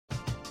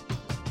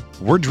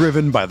We're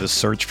driven by the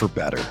search for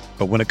better.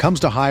 But when it comes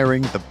to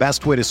hiring, the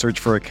best way to search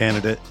for a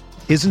candidate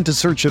isn't to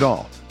search at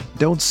all.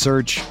 Don't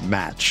search,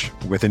 match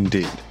with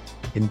Indeed.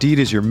 Indeed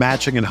is your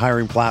matching and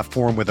hiring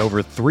platform with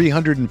over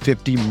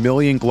 350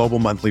 million global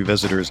monthly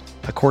visitors,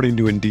 according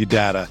to Indeed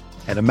data,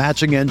 and a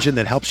matching engine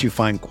that helps you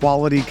find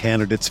quality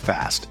candidates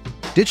fast.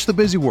 Ditch the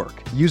busy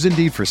work. Use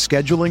Indeed for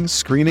scheduling,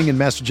 screening, and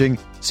messaging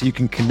so you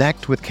can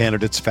connect with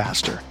candidates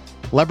faster.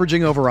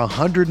 Leveraging over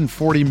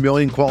 140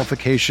 million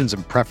qualifications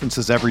and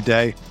preferences every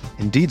day,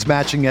 Indeed's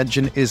matching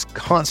engine is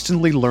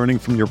constantly learning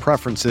from your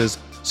preferences,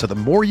 so the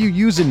more you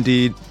use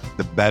Indeed,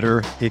 the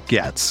better it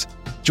gets.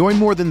 Join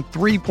more than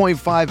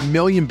 3.5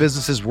 million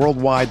businesses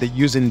worldwide that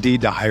use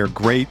Indeed to hire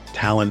great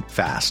talent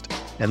fast.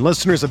 And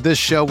listeners of this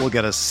show will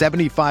get a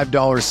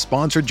 $75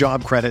 sponsored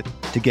job credit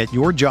to get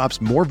your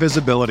jobs more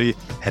visibility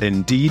at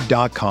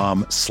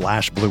Indeed.com/Blue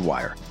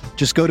Wire.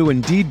 Just go to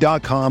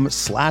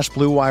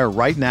Indeed.com/Blue Wire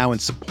right now and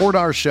support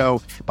our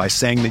show by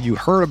saying that you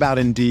heard about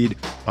Indeed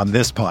on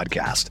this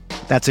podcast.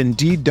 That's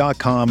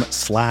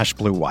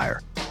Indeed.com/Blue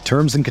Wire.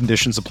 Terms and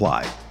conditions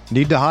apply.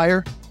 Need to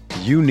hire?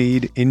 You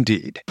need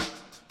Indeed.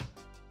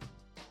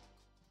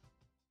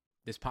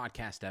 This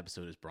podcast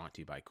episode is brought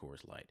to you by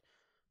Coors Light.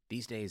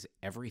 These days,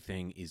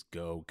 everything is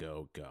go,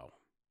 go, go.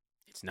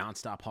 It's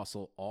nonstop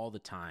hustle all the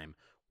time.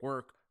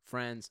 Work,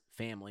 friends,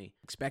 family,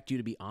 expect you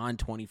to be on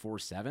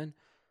 24/7.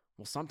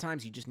 Well,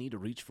 sometimes you just need to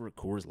reach for a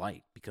Coors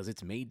Light because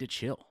it's made to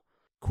chill.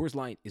 Coors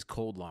Light is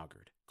cold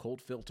lagered,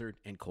 cold filtered,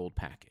 and cold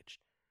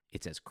packaged.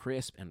 It's as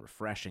crisp and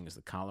refreshing as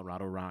the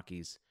Colorado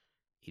Rockies.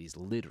 It is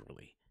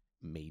literally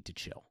made to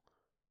chill.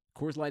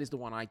 Coors Light is the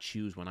one I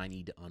choose when I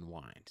need to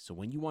unwind. So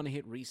when you want to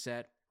hit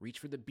reset, reach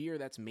for the beer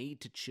that's made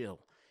to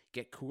chill.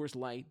 Get Coors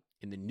Light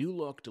in the new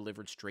look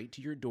delivered straight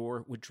to your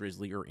door with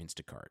Drizzly or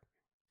Instacart.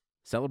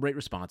 Celebrate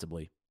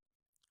responsibly.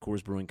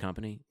 Coors Brewing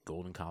Company,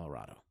 Golden,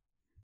 Colorado.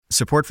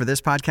 Support for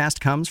this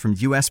podcast comes from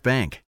U.S.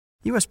 Bank.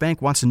 U.S.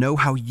 Bank wants to know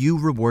how you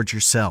reward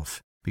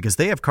yourself because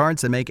they have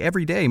cards that make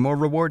every day more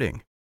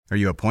rewarding. Are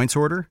you a points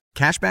hoarder,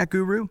 cashback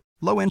guru,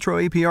 low intro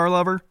APR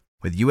lover?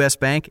 With U.S.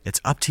 Bank, it's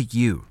up to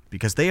you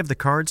because they have the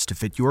cards to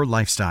fit your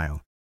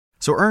lifestyle.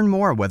 So earn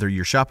more whether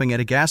you're shopping at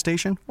a gas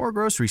station or a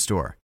grocery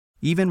store,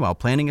 even while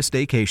planning a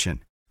staycation.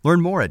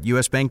 Learn more at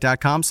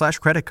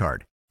usbank.com/credit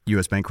card.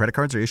 U.S. Bank credit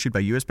cards are issued by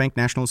U.S. Bank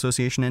National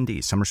Association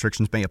ND. Some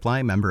restrictions may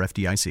apply. Member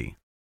FDIC.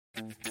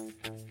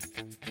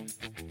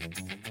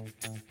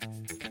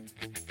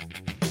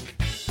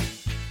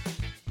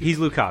 He's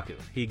Lukaku.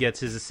 He gets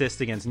his assist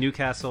against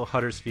Newcastle,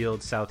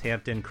 Huddersfield,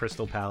 Southampton,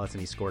 Crystal Palace,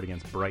 and he scored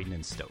against Brighton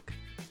and Stoke.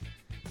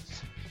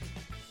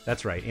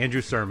 That's right.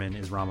 Andrew Sermon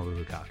is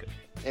Romelu Lukaku.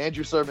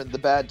 Andrew Sermon, the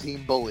bad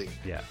team bully.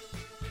 Yeah.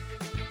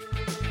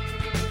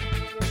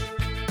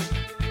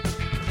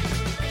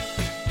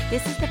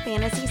 This is the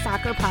Fantasy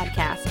Soccer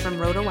Podcast from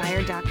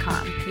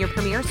RotoWire.com, your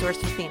premier source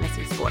for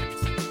fantasy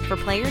sports. For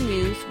player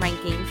news,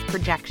 rankings,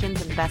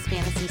 projections, and the best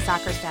fantasy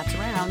soccer stats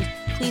around,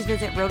 please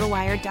visit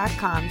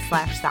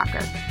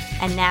RotoWire.com/soccer.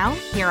 And now,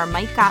 here are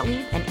Mike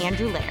Gottlieb and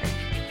Andrew Laird.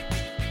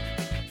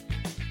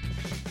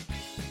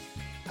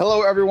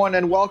 Hello, everyone,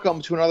 and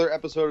welcome to another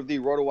episode of the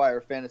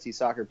RotoWire Fantasy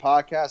Soccer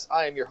Podcast.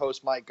 I am your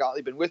host, Mike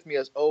Gottlieb, and with me,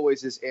 as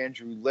always, is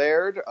Andrew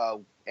Laird.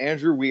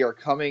 Andrew, we are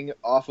coming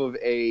off of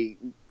a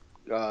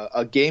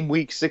game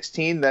week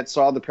 16 that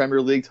saw the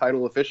Premier League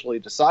title officially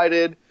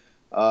decided.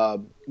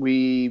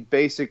 We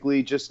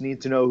basically just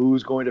need to know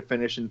who's going to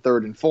finish in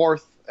third and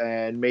fourth,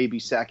 and maybe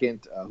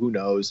second. Who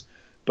knows?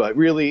 But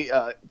really,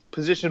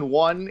 position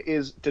one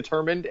is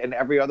determined, and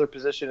every other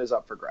position is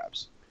up for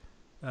grabs.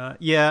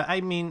 Yeah,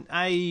 I mean,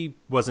 I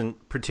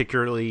wasn't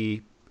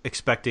particularly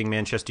expecting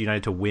Manchester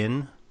United to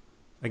win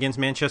against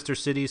Manchester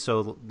City.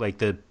 So, like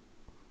the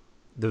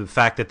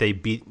fact that they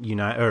beat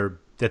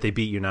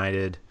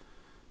United,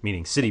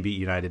 meaning City beat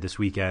United this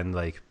weekend,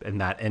 like,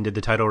 and that ended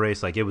the title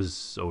race. Like, it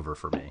was over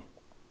for me.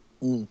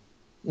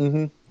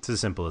 Mm-hmm. It's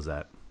as simple as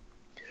that.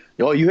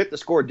 Well, you hit the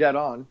score dead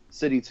on.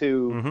 City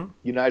 2,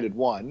 United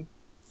 1.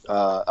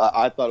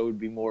 I thought it would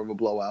be more of a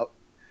blowout.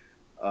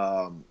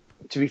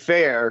 To be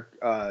fair,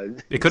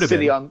 it could have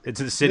been. It's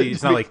a City.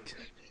 It's not like,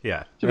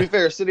 yeah. To be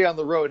fair, City on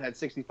the road had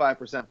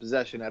 65%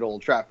 possession at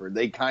Old Trafford.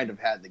 They kind of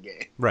had the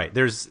game. Right.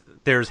 There's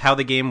how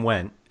the game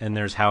went, and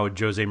there's how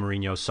Jose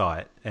Mourinho saw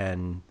it.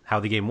 And how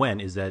the game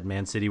went is that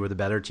Man City were the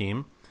better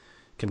team,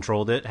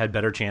 controlled it, had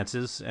better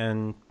chances,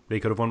 and they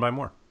could have won by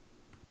more.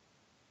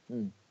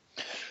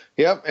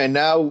 Yep. And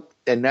now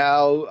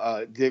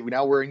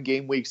we're in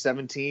game week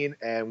 17,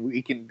 and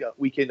we can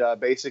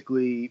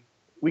basically.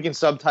 We can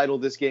subtitle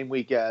this game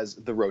week as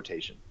the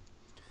rotation.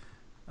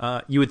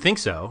 You would think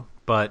so,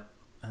 but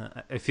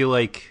I feel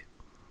like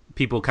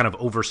people kind of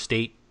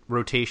overstate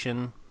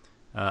rotation.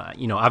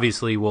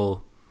 Obviously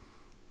we'll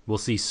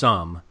see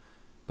some,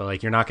 but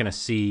like you're not going to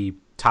see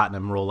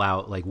Tottenham roll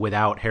out like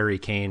without Harry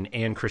Kane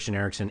and Christian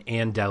Eriksen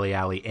and Dele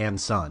Alli and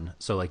Son.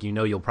 So like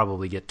you'll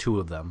probably get two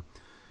of them.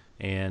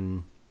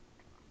 And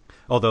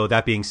although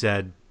that being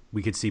said,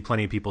 we could see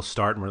plenty of people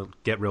start and we'll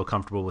get real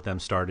comfortable with them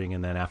starting,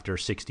 and then after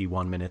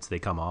 61 minutes they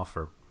come off,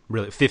 or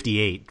really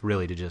 58,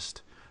 really to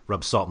just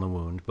rub salt in the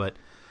wound. But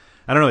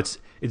I don't know.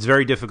 It's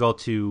very difficult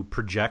to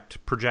project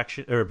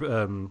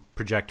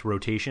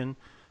rotation,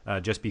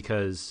 just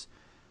because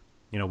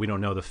we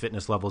don't know the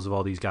fitness levels of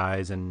all these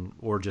guys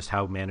or just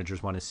how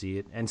managers want to see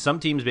it. And some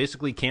teams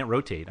basically can't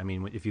rotate. I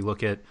mean, if you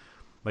look at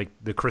like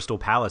the Crystal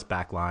Palace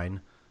back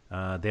line,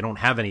 they don't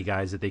have any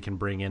guys that they can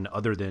bring in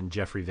other than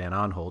Jeffrey Van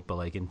Aanholt. But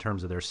like in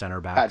terms of their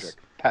center backs,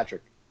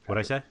 Patrick.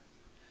 What'd I say?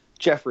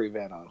 Jeffrey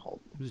Van Aanholt.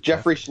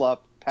 Jeffrey Schlupp.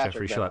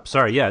 Jeffrey Schlupp.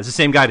 Sorry, yeah, it's the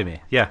same guy to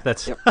me. Yeah,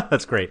 that's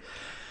that's great.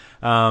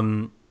 I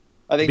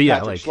think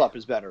Patrick Schlupp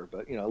is better,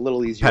 but a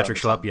little easier. Patrick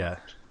Schlupp, yeah.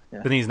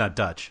 But then he's not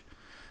Dutch.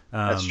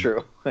 That's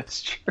true.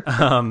 That's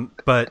true.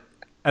 But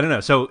I don't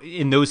know. So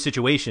in those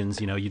situations,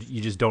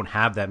 you just don't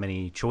have that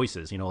many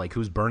choices. Like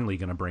who's Burnley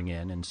going to bring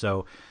in, and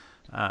so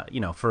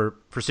for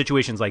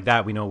situations like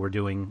that, we know what we're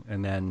doing.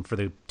 And then for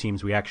the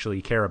teams we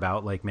actually care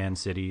about, like Man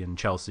City and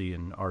Chelsea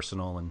and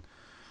Arsenal and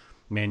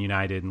Man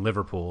United and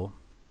Liverpool,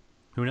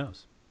 who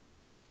knows?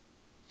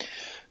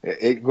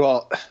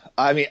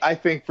 I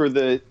think for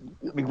the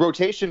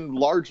rotation,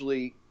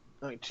 largely,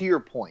 to your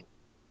point,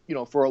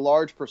 for a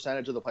large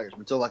percentage of the players,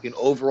 but so like an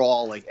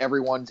overall, like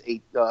everyone's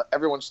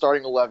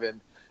starting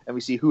 11, and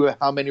we see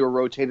how many were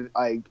rotated.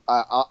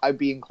 I'd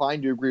be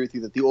inclined to agree with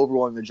you that the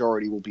overwhelming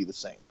majority will be the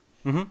same.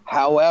 Mm-hmm.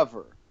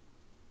 However,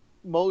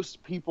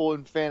 most people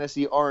in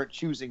fantasy aren't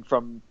choosing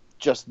from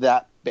just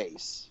that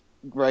base,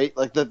 right?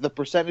 Like the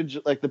percentage,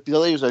 like the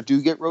players that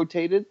do get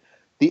rotated,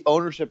 the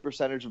ownership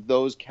percentage of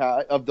those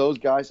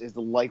guys is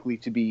likely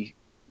to be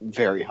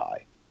very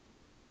high.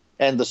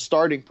 And the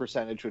starting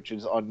percentage, which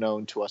is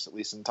unknown to us, at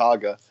least in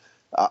Taga,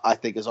 I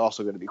think is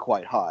also going to be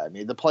quite high. I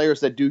mean, the players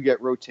that do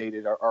get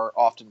rotated are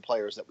often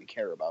players that we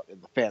care about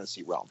in the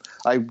fantasy realm.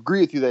 I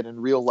agree with you that in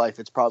real life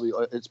it's probably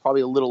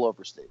a little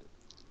overstated.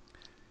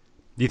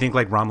 Do you think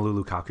like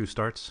Romelu Lukaku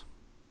starts?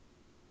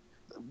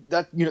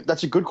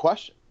 That's a good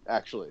question,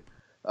 actually.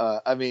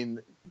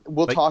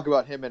 We'll talk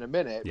about him in a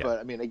minute,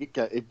 yeah.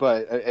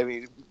 But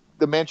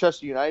the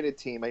Manchester United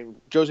team,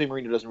 Jose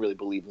Mourinho doesn't really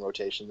believe in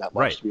rotation that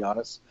much, right, to be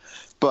honest.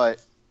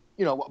 But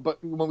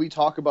when we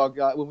talk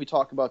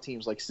about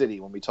teams like City,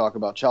 when we talk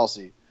about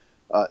Chelsea,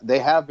 they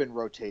have been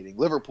rotating.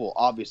 Liverpool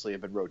obviously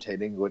have been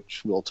rotating,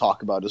 which we'll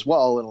talk about as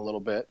well in a little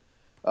bit.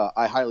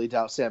 I highly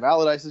doubt Sam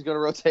Allardyce is going to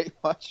rotate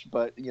much,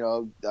 but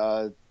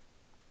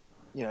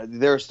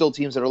there are still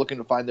teams that are looking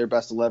to find their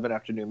best 11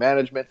 after new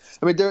management.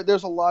 I mean,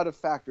 there's a lot of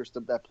factors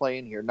that play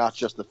in here, not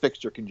just the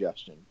fixture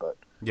congestion. But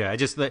yeah, I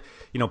just that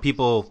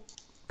people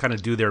kind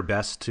of do their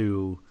best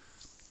to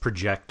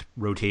project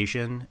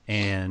rotation,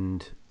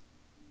 and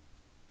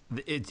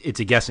it's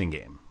a guessing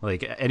game.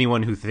 Like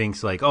anyone who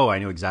thinks like, oh, I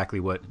know exactly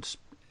what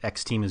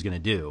X team is going to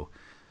do.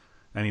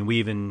 I mean, we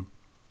even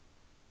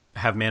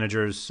have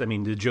managers,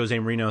 the Jose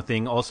Mourinho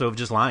thing also of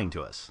just lying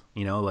to us,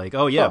 like,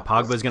 oh yeah,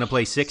 Pogba's going to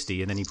play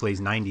 60 and then he plays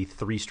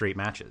 93 straight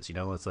matches.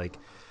 It's like,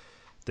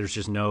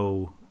 there's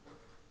no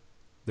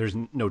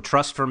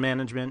trust from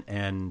management,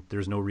 and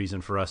there's no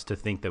reason for us to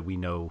think that we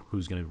know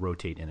who's going to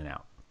rotate in and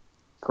out.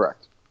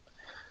 Correct.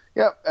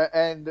 Yeah.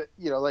 And,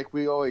 like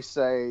we always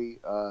say,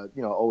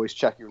 always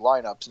check your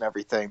lineups and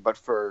everything, but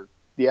for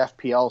the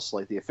FPL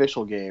slate, the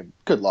official game,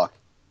 good luck.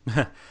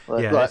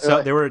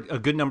 So there were a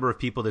good number of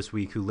people this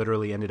week who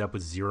literally ended up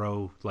with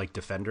 0 like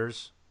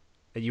defenders.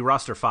 You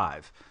roster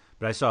 5,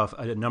 but I saw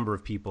a number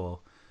of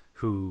people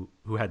who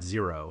had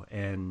 0,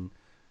 and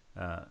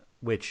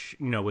which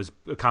was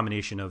a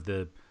combination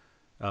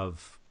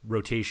of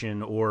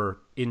rotation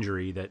or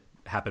injury that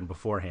happened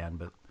beforehand.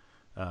 But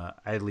I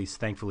at least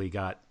thankfully,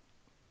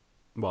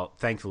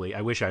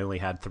 I wish I only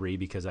had 3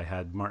 because I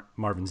had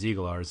Marvin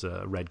Ziegler's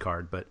red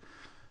card, but.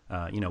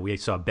 We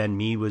saw Ben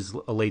Mee was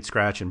a late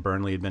scratch, and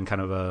Burnley had been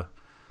kind of a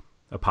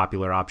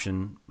popular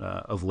option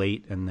of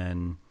late, and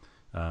then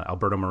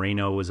Alberto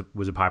Moreno was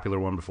a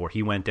popular one before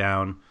he went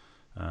down.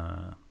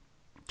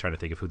 Trying to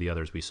think of who the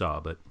others we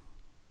saw, but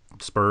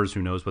Spurs,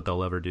 who knows what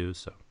they'll ever do?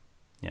 So,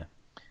 yeah.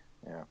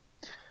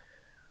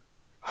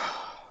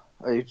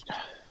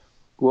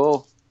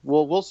 We'll.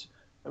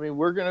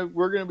 We're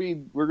gonna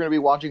be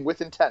watching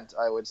with intent,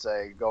 I would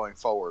say, going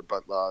forward,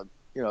 but.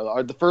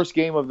 The first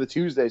game of the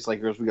Tuesdays,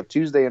 like we have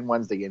Tuesday and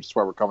Wednesday games. That's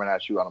why we're coming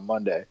at you on a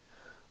Monday.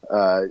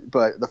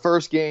 But the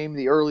first game,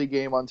 the early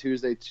game on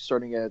Tuesday,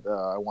 starting at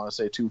I want to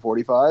say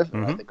 2:45.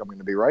 Mm-hmm. I think I'm going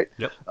to be right.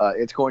 Yep.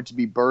 It's going to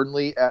be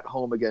Burnley at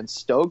home against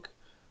Stoke.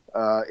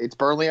 It's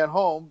Burnley at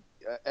home.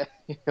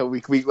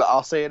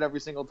 I'll say it every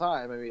single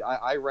time.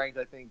 I ranked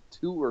I think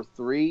 2 or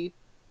 3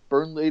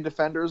 Burnley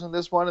defenders in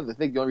this one, and I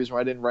think the only reason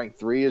why I didn't rank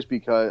 3 is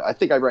because I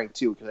think I ranked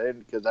 2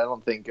 because I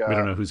don't think we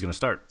don't know who's going to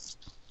start.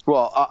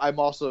 Well, I'm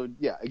also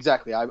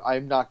exactly.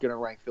 I'm not going to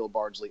rank Phil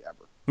Bardsley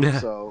ever.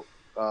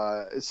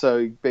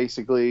 So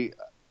basically,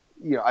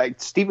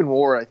 Stephen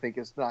Ward I think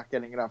is not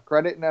getting enough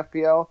credit in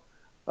FPL,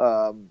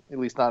 at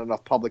least not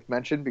enough public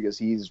mention because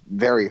he's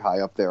very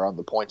high up there on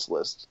the points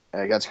list.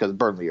 And that's because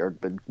Burnley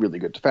have been really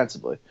good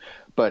defensively.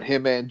 But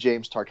him and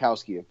James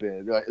Tarkowski have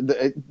been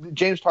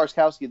James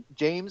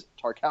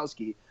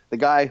Tarkowski, the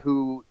guy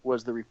who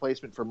was the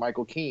replacement for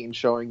Michael Keane,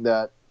 showing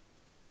that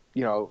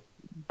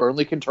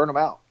Burnley can turn them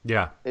out.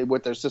 Yeah,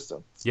 with their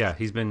system. Yeah,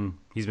 he's been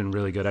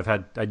really good.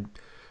 I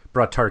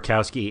brought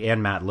Tarkowski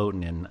and Matt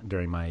Lowton in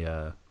during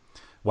my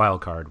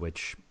wild card,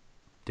 which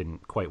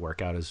didn't quite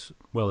work out as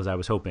well as I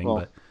was hoping. Well,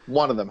 but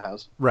one of them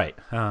has. Right.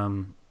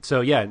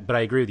 So yeah, but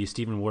I agree with you.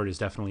 Stephen Ward is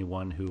definitely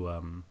one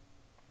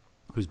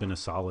who's been a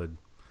solid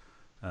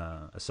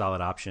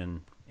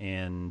option,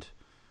 and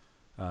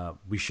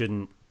we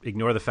shouldn't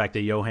ignore the fact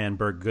that Johan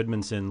Berg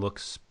Goodmanson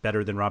looks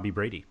better than Robbie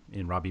Brady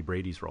in Robbie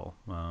Brady's role.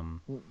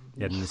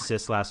 He had an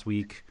assist last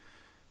week,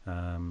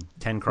 10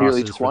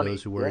 crosses 20, for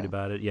those who worried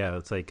about it. Yeah,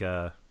 it's like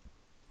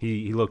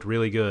he looked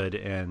really good,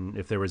 and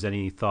if there was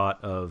any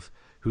thought of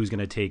who's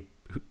going to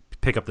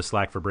pick up the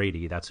slack for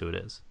Brady, that's who it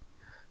is.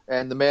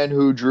 And the man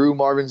who drew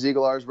Marvin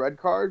Ziegler's red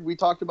card, we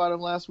talked about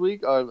him last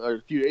week, or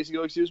a few days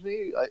ago, excuse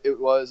me. It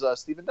was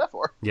Stephen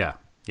Defor. Yeah,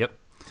 yep.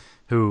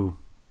 Who,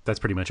 that's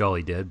pretty much all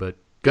he did, but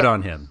good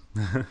on him.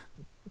 Hey,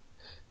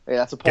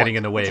 that's a point. Getting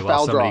in the way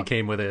while somebody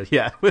came with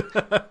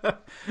a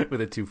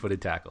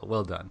 2-footed tackle.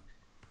 Well done.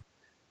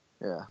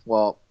 Yeah,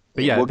 well.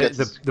 But yeah,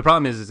 the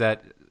problem is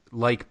that,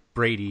 like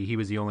Brady, he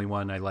was the only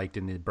one I liked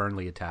in the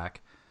Burnley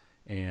attack,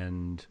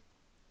 and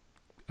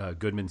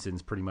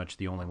Goodmanson's pretty much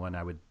the only one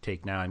I would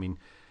take now. I mean,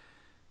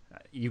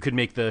 you could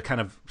make the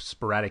kind of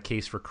sporadic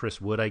case for Chris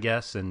Wood, I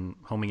guess, and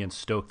home against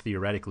Stoke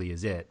theoretically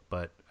is it,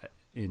 but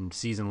in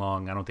season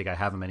long, I don't think I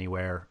have him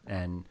anywhere.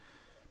 And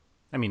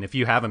I mean, if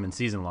you have him in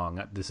season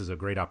long, this is a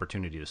great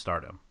opportunity to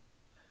start him.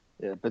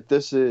 Yeah, but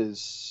this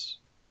is,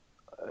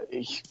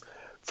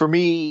 for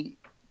me,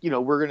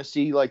 we're going to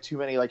see like too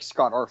many like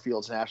Scott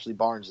Arfields and Ashley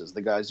Barneses,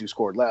 the guys who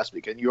scored last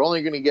week, and you're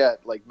only going to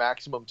get like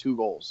maximum 2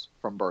 goals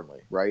from Burnley,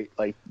 right?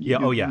 Like,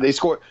 they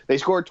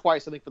scored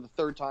twice, I think, for the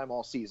 3rd time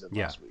all season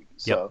last week.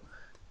 So,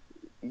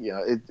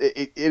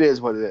 it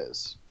is what it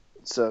is.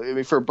 So, I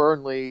mean, for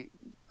Burnley,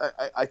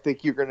 I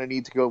think you're going to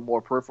need to go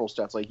more peripheral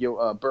stats. Like,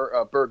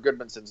 Berg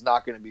Goodmanson's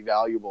not going to be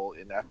valuable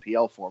in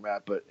FPL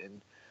format, but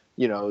in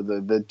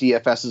the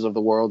DFSs of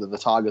the world and the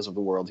Tagas of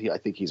the world, I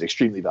think he's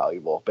extremely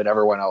valuable. But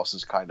everyone else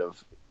is kind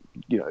of,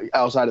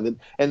 outside of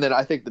and then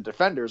I think the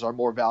defenders are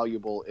more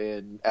valuable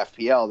in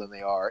FPL than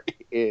they are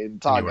in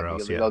Taga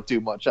because they don't do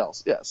much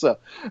else. Yeah, so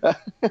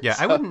yeah,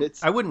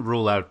 I wouldn't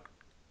rule out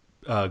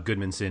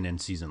Goodmanson in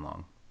season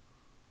long,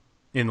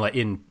 in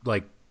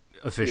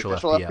official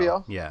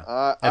FPL.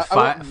 Yeah, at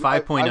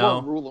 5.0. I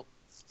won't rule him.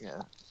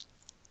 Yeah,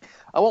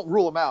 I won't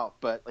rule him out,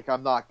 but like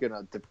I'm not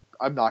gonna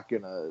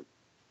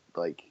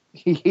like.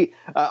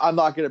 I'm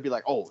not going to be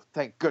like, oh,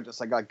 thank goodness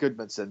I got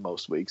Goodmanson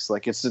most weeks.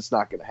 Like it's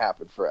not going to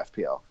happen for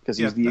FPL because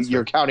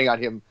you're counting on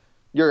him.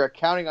 You're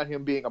counting on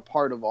him being a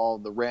part of all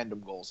the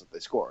random goals that they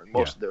score, and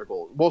most of their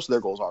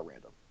goals are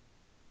random.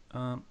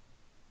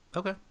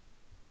 Okay.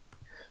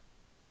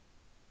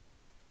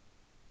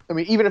 I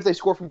mean, even if they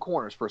score from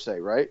corners per se,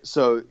 right?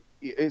 So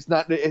it's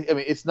not. I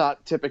mean, it's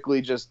not typically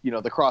just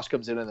the cross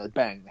comes in and then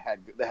bang,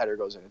 the header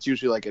goes in. It's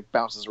usually like it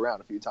bounces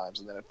around a few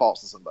times and then it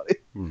falls to somebody.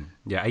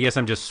 Yeah, I guess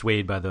I'm just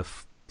swayed by the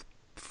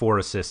 4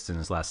 assists in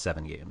his last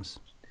 7 games.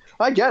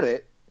 I get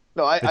it.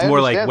 No, it's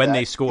more like when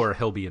they score,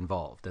 he'll be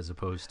involved, as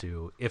opposed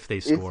to if they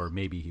score,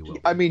 maybe he will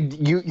be. I mean,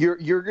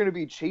 you're going to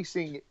be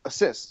chasing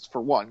assists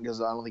for one,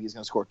 because I don't think he's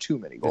going to score too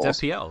many goals. It's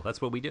FPL.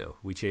 That's what we do.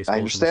 We chase. I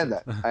understand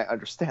that. I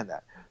understand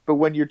that. But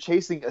when you're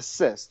chasing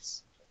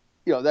assists,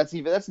 that's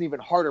an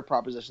even harder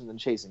proposition than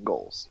chasing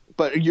goals.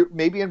 But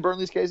maybe in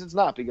Burnley's case, it's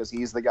not because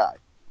he's the guy.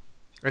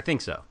 I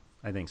think so.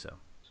 In the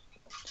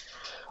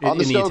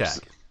attack.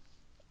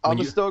 On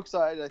the Stoke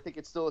side, I think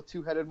it's still a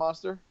 2-headed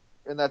monster,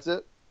 and that's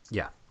it.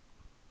 Yeah.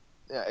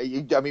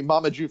 Yeah, I mean,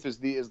 Mama Juf is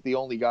the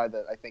only guy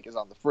that I think is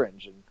on the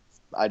fringe, and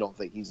I don't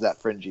think he's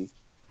that fringy.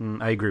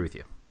 I agree with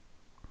you.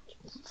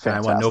 And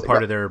I want no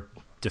part of their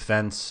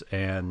defense,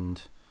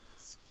 and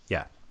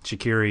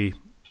Shaqiri,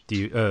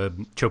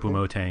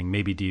 Choupo-Moting,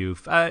 maybe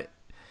Diouf.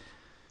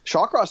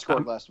 Shawcross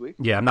scored last week.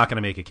 Yeah, I'm not going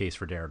to make a case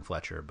for Darren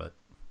Fletcher, but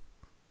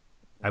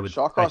I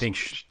think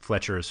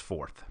Fletcher is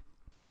 4th.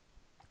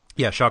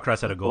 Yeah,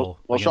 Shawcross had a goal.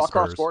 Well, Shawcross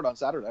Spurs. scored on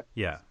Saturday.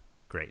 Yeah,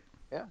 great.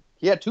 Yeah,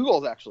 he had 2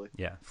 goals actually.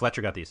 Yeah,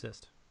 Fletcher got the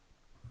assist.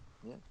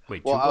 Yeah.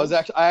 Wait, well,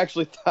 I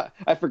actually thought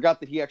I forgot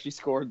that he actually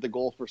scored the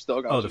goal for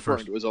Stoke. I was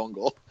referring to his own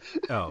goal.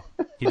 Oh,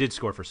 he did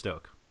score for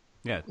Stoke.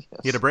 Yeah, yes.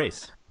 He had a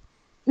brace.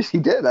 He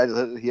did.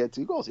 He had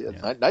 2 goals. He had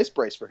a nice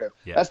brace for him.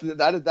 Yeah.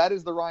 That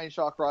is the Ryan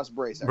Shawcross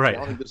brace. Actually. Right. I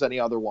don't think there's any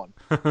other one.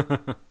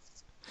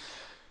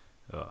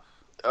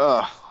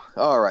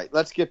 All right.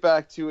 Let's get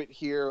back to it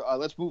here.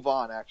 Let's move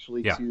on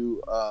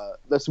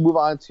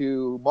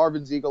to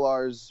Marvin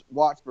Ziegler's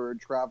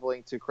Watford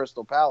traveling to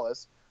Crystal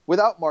Palace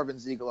without Marvin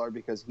Ziegler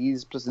because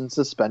he's been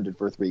suspended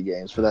for 3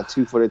 games for that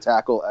 2-footed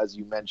tackle, as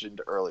you mentioned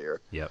earlier.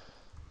 Yep.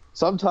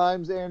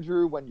 Sometimes,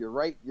 Andrew, when you're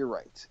right, you're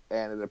right.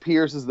 And it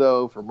appears as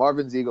though for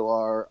Marvin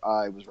Ziegler,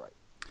 I was right.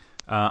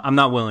 I'm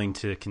not willing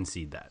to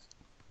concede that.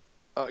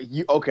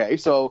 Okay,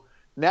 so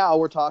now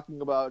we're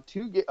talking about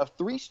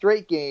 3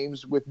 straight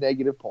games with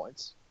negative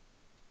points.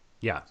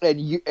 Yeah.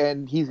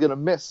 And he's going to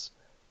miss.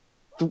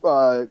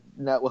 I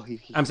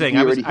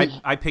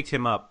picked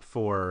him up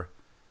for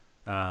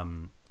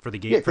for the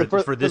game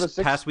for this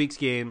past week's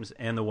games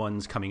and the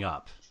ones coming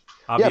up.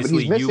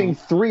 Obviously, but he's missing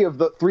three of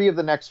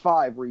the next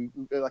 5 where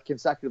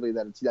consecutively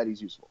that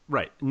he's useful.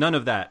 Right. None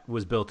of that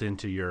was built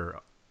into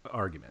your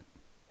argument.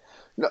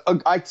 No,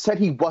 I said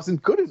he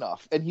wasn't good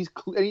enough, and he's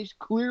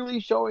clearly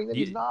showing that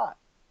he's not.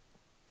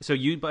 So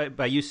you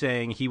by you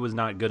saying he was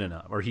not good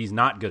enough or he's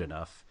not good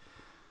enough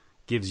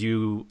gives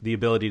you the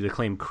ability to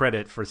claim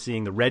credit for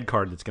seeing the red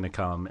card that's going to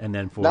come, and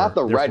then for not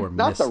the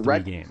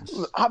red games.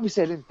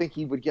 Obviously, I didn't think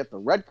he would get the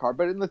red card,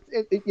 but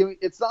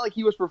it's not like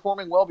he was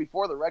performing well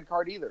before the red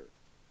card either.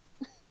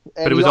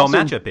 But it was all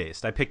matchup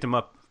based. I picked him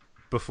up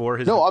before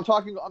his. No, I'm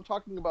talking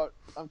about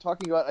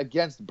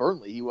against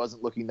Burnley. He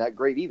wasn't looking that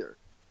great either.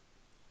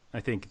 I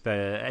think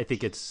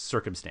it's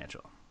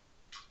circumstantial,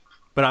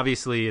 but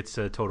obviously it's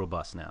a total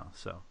bust now.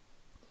 So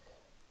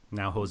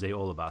now Jose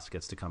Olivas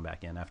gets to come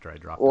back in after I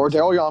dropped. Or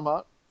Daryl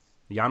Janmaat.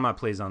 Janmaat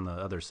plays on the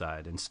other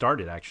side and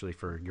started actually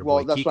for your boy.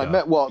 Well, that's Kiko. what I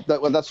meant. Well,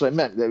 that's what I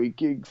meant.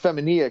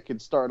 Feminina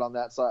could start on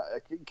that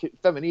side.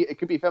 It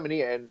could be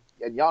Feminina and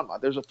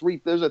Janmaat. There's a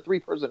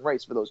 3-person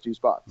race for those 2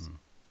 spots.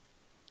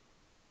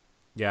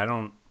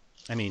 Yeah,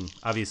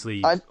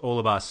 obviously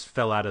Olivas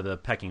fell out of the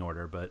pecking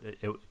order, but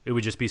it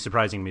would just be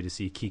surprising to me to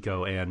see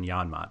Kiko and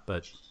Janmaat.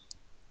 But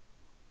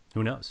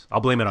who knows? I'll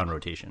blame it on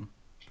rotation.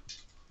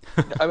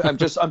 I'm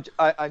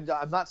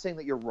not saying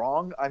that you're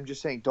wrong. I'm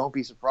just saying don't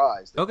be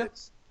surprised. Okay.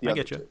 I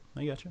get you.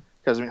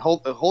 Because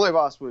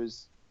Holivas,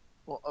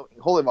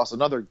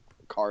 another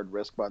card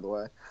risk, by the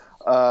way.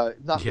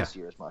 This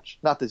year as much.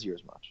 Not this year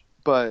as much.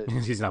 But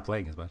he's not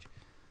playing as much.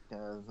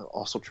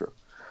 Also true.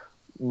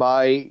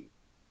 The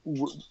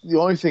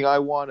only thing I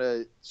want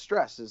to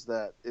stress is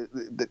that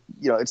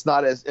it's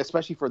not as,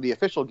 especially for the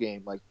official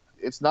game, like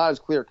it's not as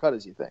clear cut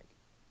as you think.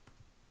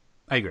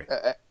 I agree.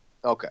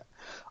 Okay.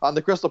 On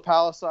the Crystal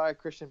Palace side,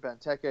 Christian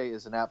Benteke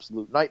is an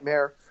absolute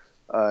nightmare.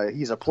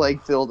 He's a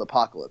plague-filled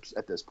apocalypse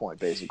at this point,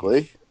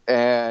 basically.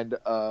 And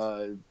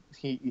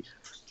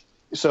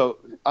so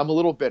I'm a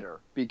little bitter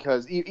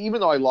because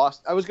even though I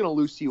lost, I was going to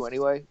lose to you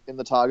anyway in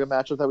the Taga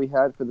matchup that we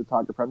had for the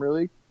Taga Premier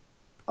League.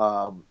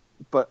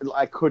 But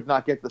I could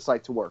not get the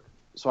site to work.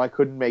 So I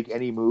couldn't make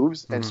any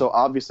moves. And so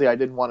obviously I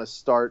didn't want to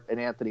start an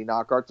Anthony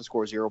Knockaert to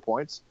score 0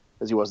 points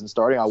because he wasn't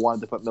starting. I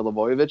wanted to put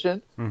Milivojevic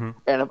in.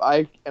 And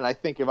I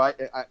think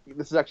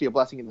this is actually a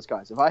blessing in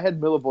disguise. If I had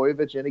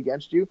Milivojevic in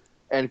against you,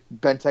 and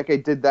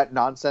Benteke did that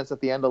nonsense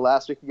at the end of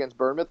last week against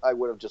Bournemouth, I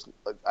would have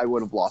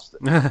lost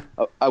it.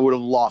 I would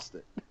have lost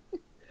it.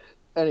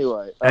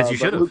 Anyway, as you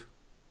should have.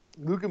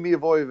 Luka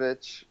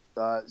Milivojevic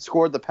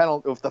scored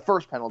the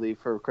first penalty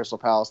for Crystal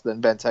Palace.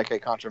 Then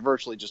Benteke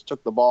controversially just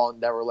took the ball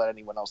and never let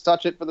anyone else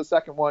touch it for the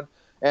second one,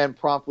 and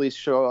promptly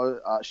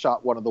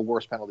shot one of the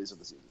worst penalties of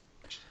the season.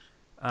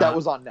 That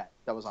was on net.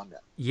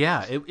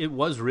 Yeah, it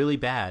was really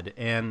bad,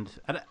 and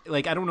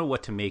I don't know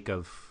what to make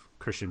of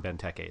Christian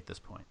Benteke at this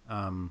point.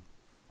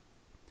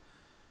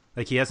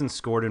 He hasn't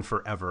scored in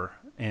forever,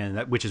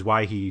 which is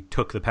why he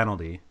took the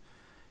penalty.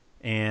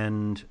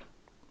 And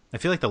I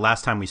feel like the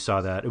last time we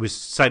saw that, it was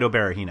Saido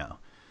Berahino,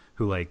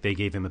 who they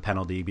gave him a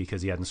penalty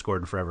because he hadn't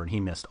scored in forever, and he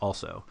missed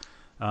also.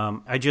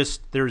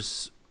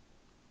 There's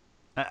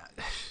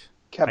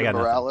Kevin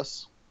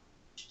Morales.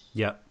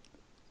 Yeah,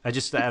 I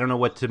don't know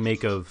what to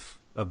make of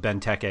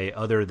Benteke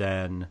other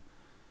than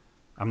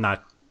I'm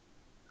not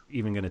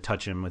even going to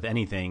touch him with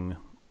anything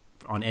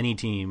on any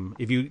team.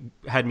 If you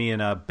had me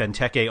in a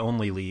Benteke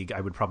only league,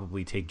 I would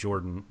probably take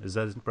Jordan. Is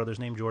that his brother's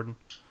name, Jordan?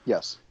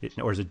 Yes.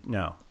 Or is it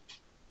no?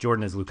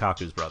 Jordan is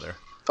Lukaku's brother.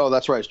 Oh,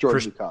 that's right. It's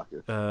Jordan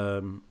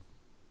Lukaku.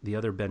 The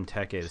other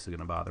Benteke, this is going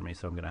to bother me,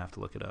 so I'm going to have to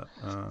look it up.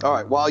 All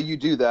right. While you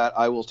do that,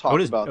 I will talk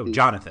about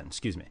Jonathan.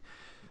 Excuse me,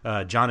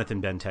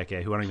 Jonathan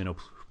Benteke, who I don't even know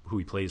who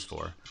he plays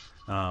for.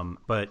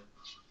 But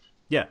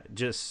yeah,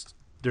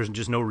 there's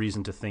just no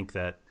reason to think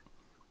that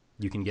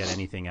you can get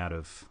anything out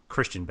of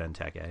Christian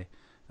Benteke.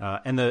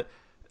 And the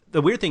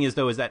weird thing is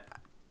that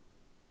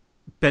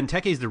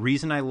Benteke is the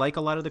reason I like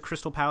a lot of the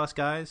Crystal Palace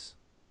guys,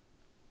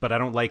 but I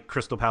don't like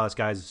Crystal Palace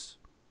guys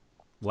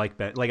I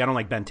don't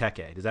like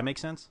Benteke. Does that make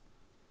sense?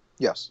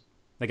 Yes.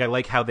 I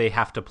like how they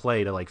have to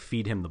play to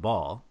feed him the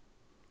ball,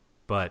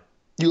 but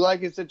you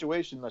like his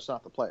situation. That's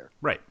not the player.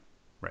 Right.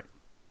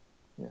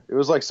 Yeah. It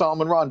was like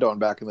Solomon Rondon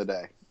back in the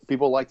day.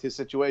 People liked his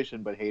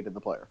situation but hated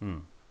the player.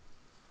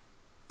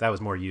 That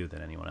was more you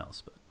than anyone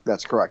else, but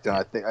that's correct. And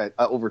I think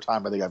over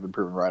time, I think I've been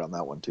proven right on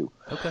that one too.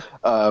 Okay.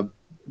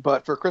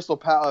 But for Crystal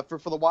Palace,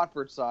 for the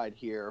Watford side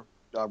here,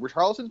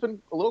 Richarlison's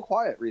been a little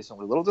quiet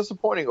recently, a little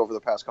disappointing over the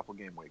past couple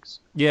game weeks.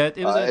 Yeah,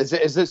 it was.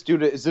 Is this due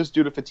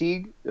to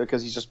fatigue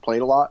because he's just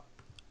played a lot?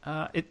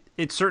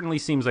 It certainly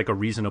seems like a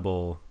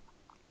reasonable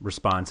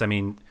response. I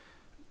mean,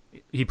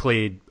 he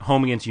played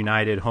home against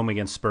United, home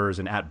against Spurs,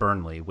 and at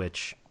Burnley,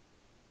 which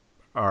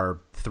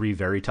are 3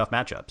 very tough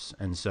matchups.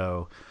 And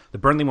so the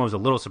Burnley one was a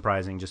little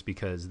surprising just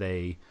because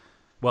he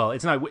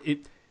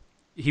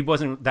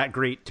wasn't that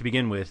great to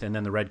begin with, and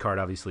then the red card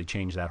obviously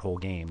changed that whole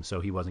game, so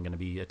he wasn't going to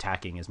be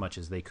attacking as much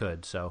as they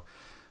could. So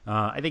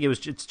I think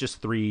it's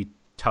just 3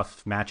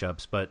 tough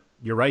matchups, but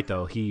you're right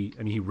though. He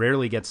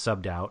rarely gets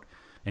subbed out.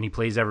 and he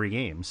plays every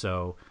game.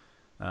 So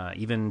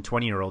even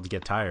 20-year-olds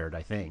get tired,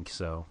 I think.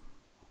 So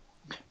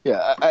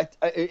yeah,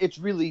 it's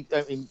really.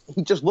 I mean,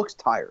 he just looks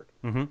tired,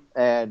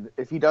 and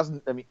if he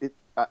doesn't, I mean,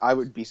 I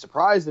would be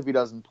surprised if he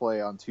doesn't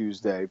play on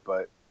Tuesday,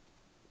 but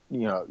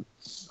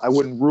I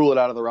wouldn't rule it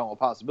out of the realm of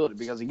possibility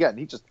because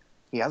again,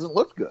 he hasn't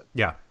looked good.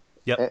 Yeah.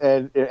 Yep.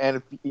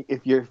 And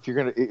if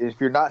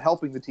you're not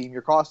helping the team,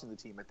 you're costing the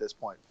team at this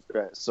point.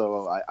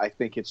 So I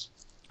think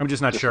I'm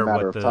just not sure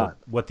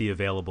what the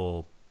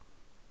available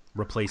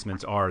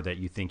replacements are that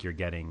you think you're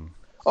getting.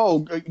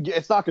 Oh,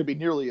 it's not going to be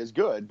nearly as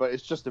good, but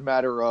it's just a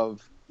matter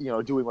of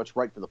doing what's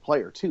right for the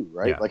player too,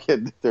 right? Yeah. Like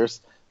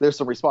there's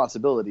some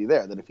responsibility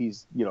there that if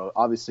he's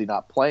obviously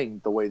not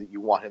playing the way that you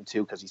want him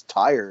to because he's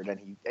tired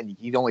and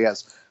he only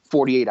has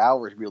 48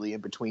 hours really in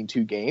between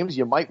two games,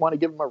 you might want to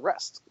give him a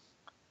rest.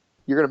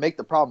 You're going to make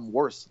the problem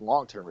worse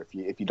long term if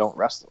you don't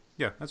rest him.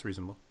 Yeah, that's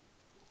reasonable.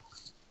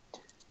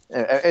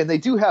 And they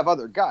do have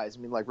other guys. I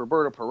mean, like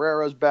Roberto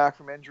Pereira's back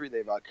from injury.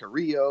 They've got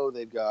Carrillo.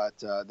 They've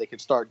got they can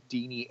start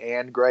Deeney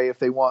and Gray if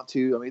they want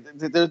to. I mean,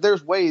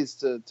 there's ways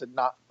to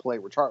not play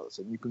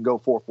Richarlison. You can go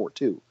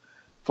 4-4-2,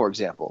 for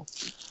example.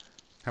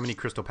 How many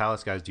Crystal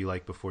Palace guys do you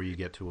like before you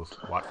get to a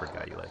Watford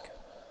guy you like?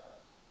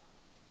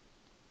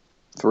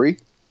 3,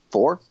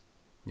 4.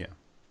 Yeah,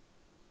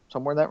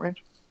 somewhere in that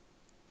range.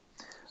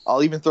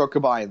 I'll even throw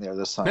Cabaye in there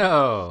this time.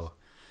 No.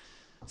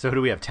 So who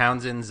do we have?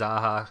 Townsend,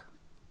 Zaha,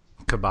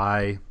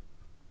 Cabaye.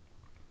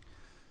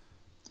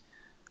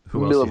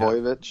 Who else?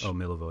 Milivojevic. Oh,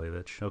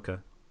 Milivojevic. Okay.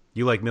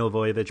 You like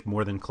Milivojevic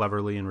more than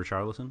Cleverley and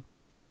Richarlison?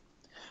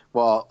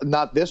 Well,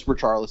 not this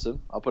Richarlison.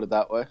 I'll put it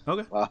that way.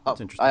 Okay, that's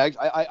interesting.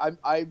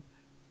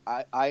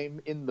 I'm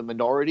in the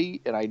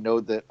minority, and I know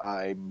that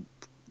I'm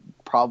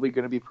probably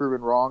going to be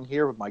proven wrong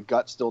here, but my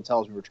gut still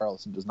tells me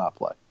Richarlison does not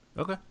play.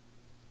 Okay.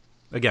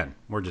 Again,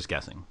 we're just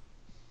guessing.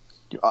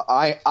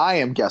 I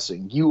am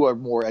guessing. You are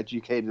more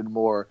educated,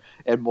 more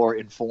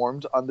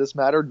informed on this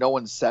matter. No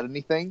one said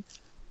anything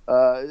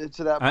to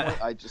that point.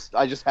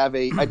 I just have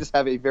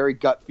a very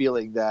gut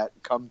feeling that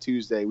come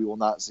Tuesday we will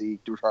not see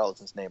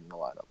Richarlison's name in the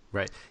lineup.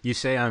 Right. You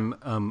say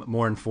I'm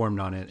more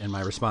informed on it, and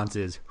my response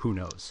is, who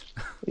knows?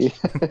 Yeah.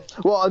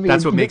 Well, I mean,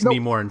 that's what makes me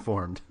more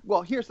informed.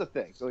 Well, here's the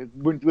thing. So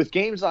with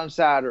games on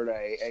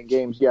Saturday and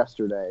games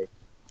yesterday,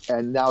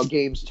 and now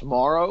games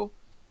tomorrow.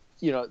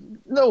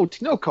 No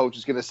coach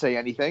is going to say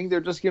anything. They're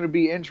just going to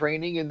be in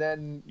training and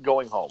then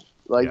going home.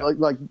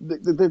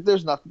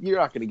 There's nothing. You're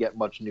not going to get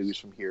much news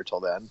from here till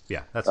then.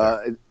 Yeah, that's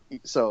right.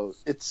 So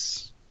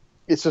it's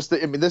just.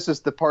 This is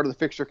the part of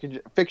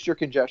the fixture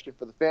congestion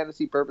for the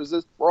fantasy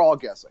purposes. We're all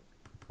guessing.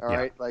 All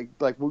right. Like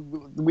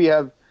we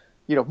have.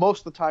 Most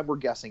of the time we're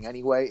guessing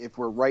anyway. If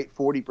we're right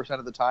 40%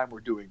 of the time, we're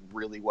doing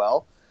really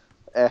well.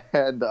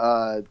 And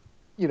now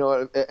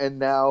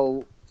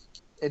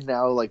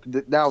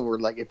we're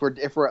like if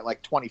we're at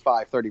like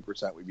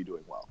 25-30%, we'd be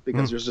doing well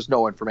because there's just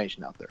no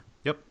information out there.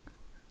 Yep.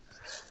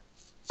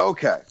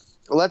 Okay,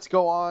 let's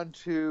go on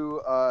to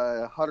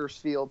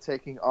Huddersfield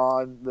taking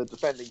on the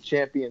defending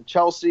champion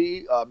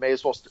Chelsea. May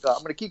as well. I'm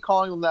going to keep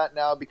calling them that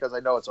now because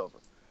I know it's over.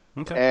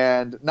 Okay.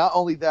 And not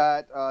only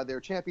that, their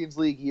Champions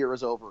League year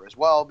is over as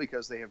well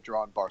because they have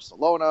drawn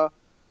Barcelona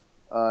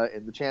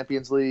in the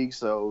Champions League.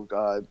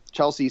 So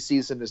Chelsea's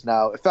season is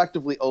now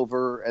effectively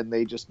over, and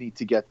they just need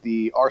to get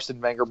the Arsene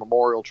Wenger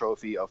Memorial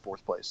Trophy of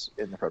 4th place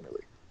in the Premier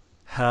League.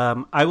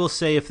 I will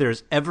say if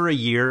there's ever a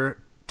year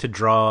to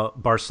draw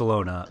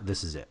Barcelona,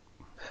 this is it.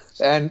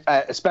 And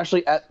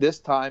especially at this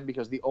time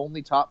because the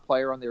only top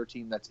player on their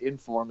team that's in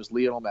form is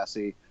Lionel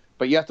Messi.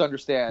 But you have to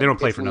understand... They don't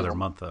play for another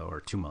month, though,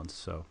 or 2 months.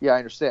 So yeah, I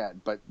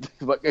understand. But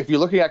if you're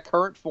looking at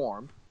current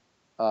form...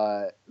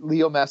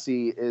 Leo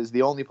Messi is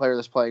the only player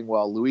that's playing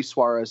well. Luis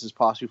Suarez is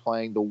possibly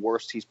playing the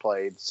worst he's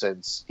played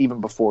since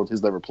even before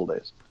his Liverpool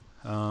days.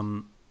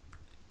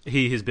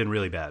 He has been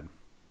really bad.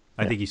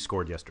 I think he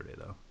scored yesterday,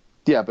 though.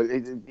 Yeah, but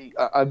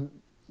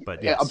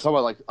yes. I'm talking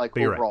about like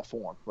overall right.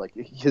 form. Like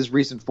his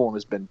recent form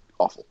has been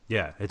awful.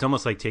 Yeah, it's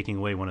almost like taking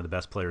away one of the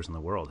best players in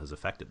the world has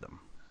affected them.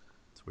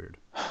 It's weird.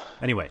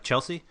 Anyway,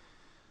 Chelsea.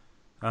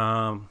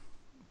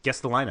 Guess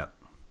the lineup.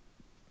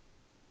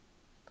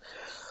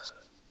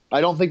 I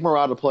don't think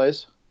Morata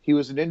plays. He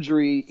was an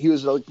injury. He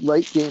was a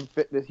late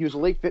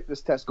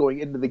fitness test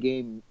going into the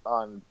game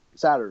on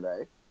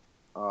Saturday,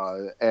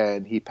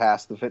 and he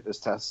passed the fitness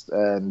test.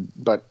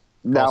 But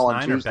now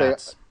on Tuesday,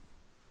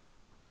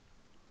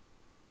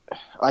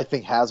 I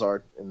think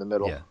Hazard in the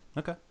middle. Yeah.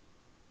 Okay.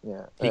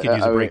 Yeah. He could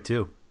use a break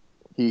too.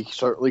 He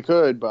certainly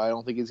could, but I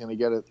don't think he's going to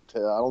get it. I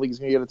don't think he's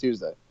going to get it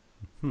Tuesday.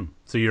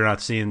 So you're not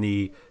seeing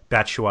the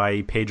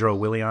Batshuayi, Pedro,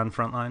 Willian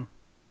front line?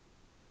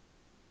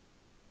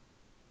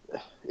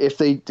 If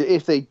they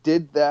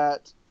did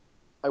that,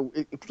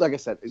 like I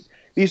said,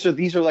 these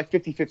are like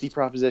 50-50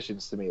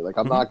 propositions to me. Like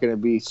I'm not going to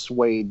be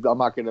swayed. I'm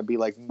not going to be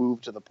like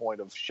moved to the point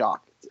of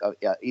shock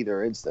at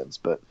either instance.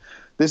 But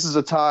this is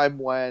a time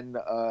when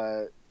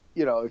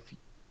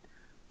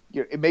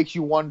it makes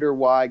you wonder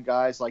why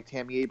guys like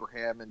Tammy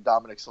Abraham and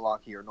Dominic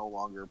Solanke are no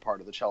longer part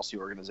of the Chelsea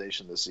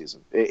organization this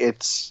season.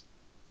 It's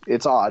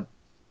odd,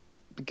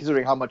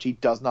 considering how much he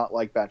does not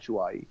like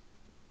Batshuayi.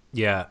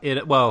 Yeah.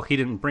 Well, he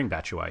didn't bring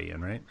Batshuayi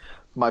in, right?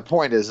 My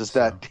point is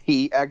that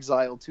he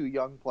exiled 2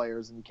 young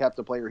players and kept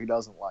a player he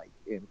doesn't like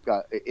in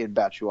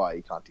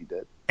Batshuayi. Conte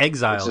did.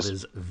 Exiled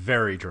is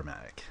very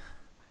dramatic.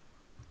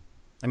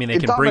 I mean, they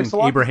can bring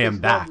Abraham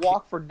back.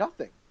 Walk for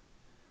nothing.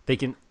 They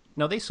can.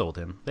 No, they sold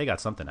him. They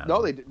got something out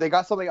of him. No, they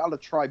got something out of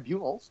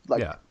tribunals,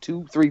 like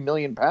 2-3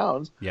 million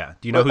pounds. Yeah.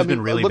 Do you know who's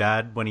been really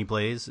bad when he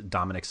plays?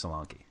 Dominic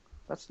Solanke.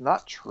 That's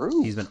not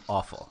true. He's been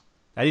awful.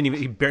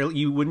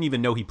 You wouldn't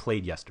even know he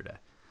played yesterday.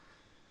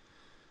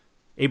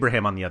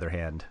 Abraham, on the other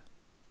hand,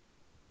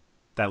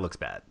 that looks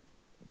bad.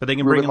 But they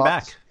can bring him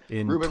back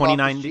in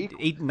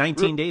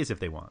 19 days if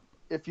they want.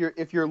 If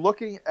you're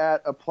looking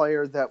at a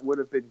player that would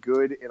have been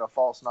good in a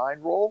false 9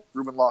 role,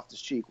 Ruben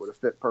Loftus-Cheek would have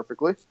fit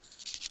perfectly.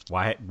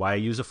 Why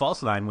use a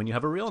false 9 when you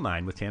have a real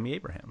 9 with Tammy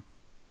Abraham?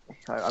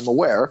 I'm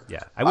aware.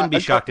 Yeah, I wouldn't be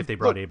shocked if they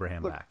brought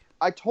Abraham back.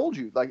 I told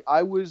you,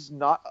 I was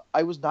not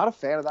a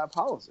fan of that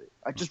policy.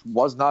 I just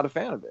was not a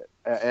fan of it,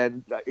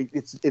 and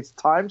it's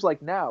times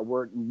like now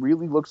where it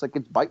really looks like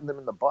it's biting them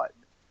in the butt,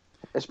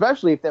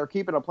 especially if they're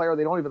keeping a player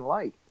they don't even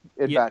like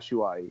in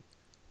Batshuayi.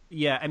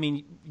 Yeah, I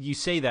mean, you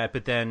say that,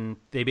 but then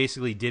they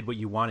basically did what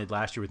you wanted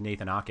last year with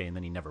Nathan Ake, and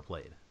then he never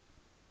played.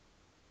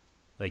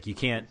 Like, you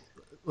can't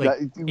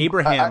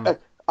Abraham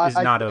is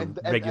not a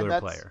regular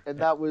player, and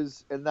that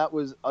was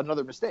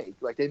another mistake.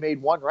 Like, they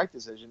made one right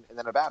decision and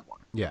then a bad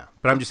one. Yeah,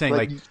 but I'm just saying,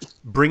 like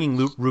bringing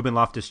Ruben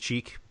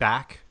Loftus-Cheek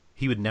back,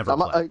 he would never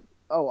play.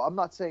 I'm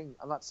not saying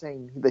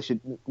they should.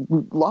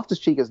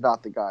 Loftus-Cheek is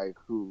not the guy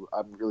who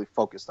I'm really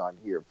focused on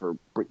here for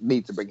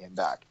need to bring him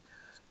back.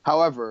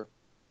 However,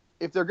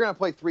 if they're going to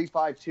play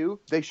 3-5-2,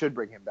 they should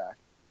bring him back.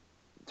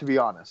 To be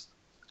honest,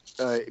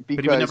 because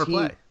but he would never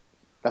play.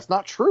 That's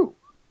not true.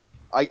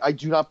 I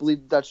do not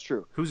believe that's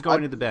true. Who's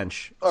going to the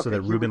bench so that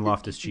Ruben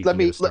Loftus-Cheek let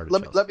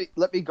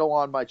me go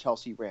on my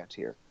Chelsea rant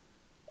here.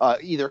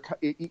 Probably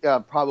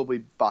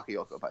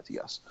Bakayoko, if I had to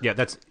guess. Yeah,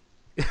 that's.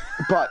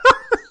 But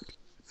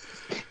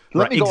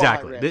right,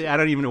 exactly. I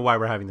don't even know why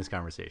we're having this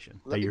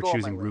conversation. That you're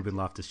choosing Ruben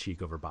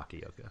Loftus-Cheek over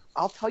Bakayoko.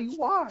 I'll tell you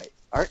why.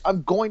 All right,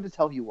 I'm going to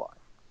tell you why.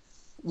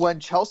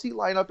 When Chelsea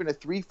line up in a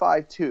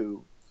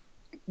 3-5-2,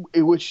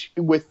 which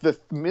with the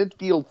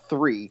midfield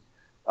 3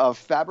 of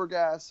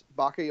Fabregas,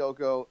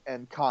 Bakayoko,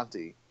 and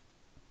Conte,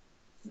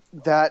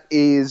 that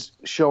is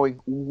showing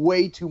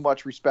way too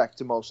much respect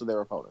to most of their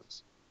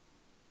opponents.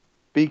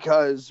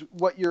 Because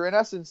what you're in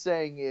essence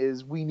saying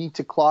is we need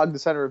to clog the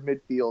center of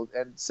midfield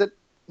and sit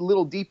a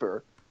little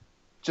deeper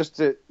just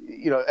to,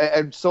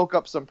 and soak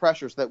up some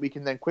pressure so that we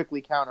can then quickly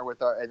counter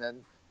and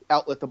then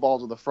outlet the ball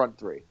to the front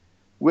 3.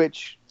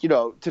 Which,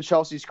 to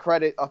Chelsea's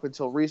credit, up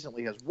until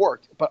recently has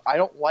worked. But I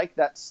don't like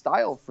that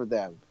style for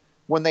them.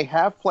 When they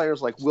have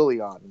players like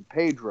Willian and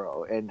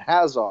Pedro and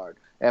Hazard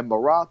and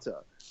Morata,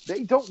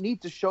 they don't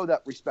need to show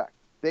that respect.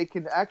 They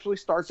can actually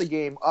start the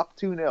game up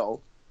 2-0,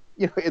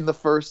 in the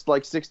first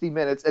 60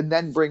 minutes, and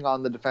then bring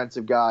on the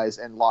defensive guys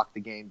and lock the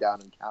game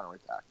down and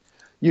counterattack.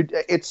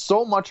 It's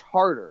so much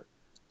harder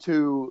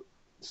to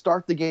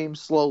start the game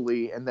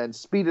slowly and then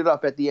speed it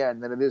up at the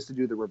end than it is to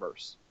do the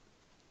reverse.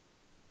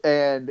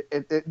 And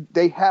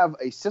they have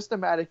a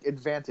systematic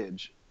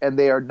advantage, and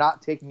they are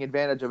not taking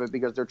advantage of it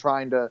because they're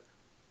trying to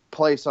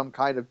play some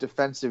kind of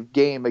defensive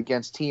game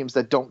against teams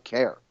that don't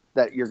care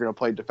that you're going to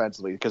play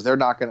defensively because they're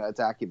not going to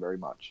attack you very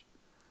much.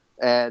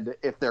 And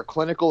if they're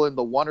clinical in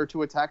the 1 or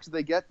 2 attacks that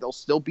they get, they'll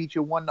still beat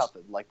you 1-0,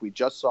 like we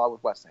just saw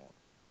with West Ham.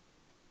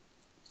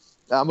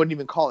 I wouldn't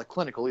even call it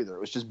clinical either. It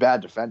was just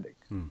bad defending.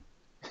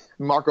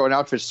 Marco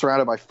Arnautovic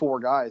surrounded by 4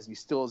 guys, he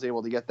still is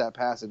able to get that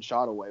pass and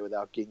shot away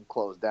without getting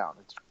closed down.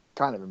 It's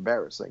kind of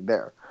embarrassing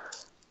there.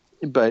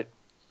 But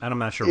I'm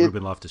not sure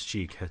Ruben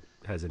Loftus-Cheek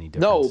has any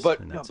difference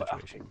in that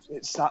situation.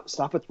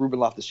 Stop with Ruben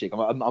Loftus-Cheek.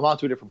 I'm on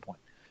to a different point.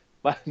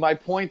 My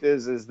point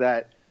is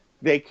that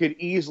they could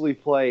easily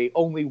play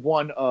only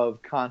one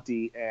of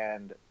Conte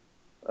and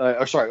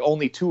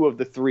only 2 of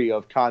the 3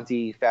 of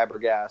Conte,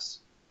 Fabregas,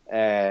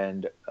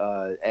 and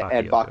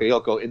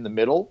Bakayoko in the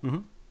middle.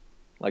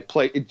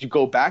 Mm-hmm. You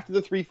go back to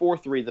the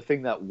 3-4-3, the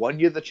thing that won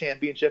you the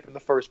championship in the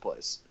first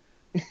place.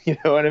 You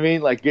know what I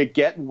mean?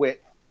 Get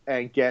width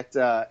and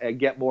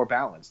get more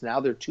balance. Now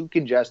they're too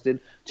congested,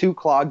 too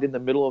clogged in the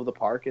middle of the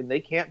park, and they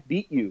can't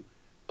beat you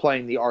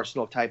playing the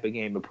Arsenal type of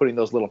game and putting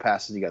those little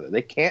passes together.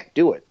 They can't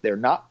do it. They're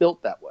not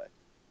built that way.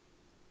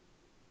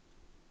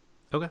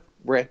 Okay.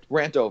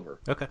 Rant over.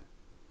 Okay.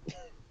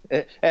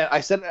 And I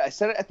said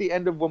it at the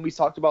end of when we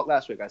talked about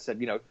last week. I said,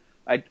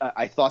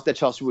 I thought that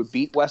Chelsea would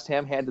beat West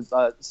Ham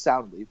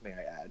soundly, may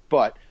I add.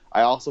 But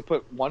I also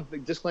put one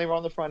disclaimer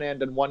on the front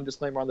end and one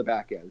disclaimer on the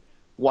back end.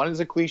 One is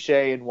a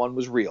cliche and one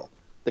was real.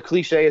 The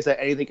cliche is that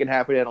anything can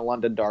happen in a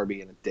London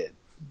derby, and it did.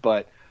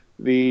 But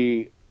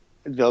the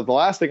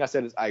last thing I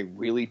said is I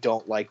really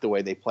don't like the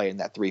way they play in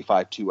that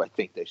 3-5-2. I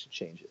think they should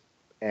change it.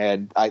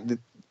 And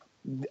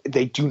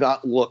they do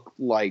not look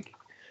like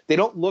 – they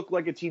don't look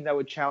like a team that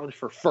would challenge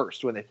for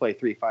first when they play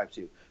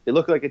 3-5-2. They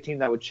look like a team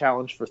that would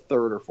challenge for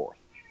third or fourth.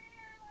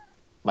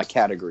 My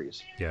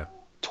categories. Yeah.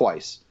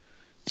 Twice.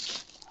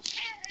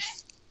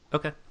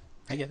 Okay.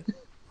 I get it.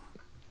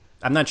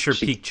 I'm not sure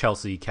peak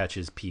Chelsea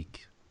catches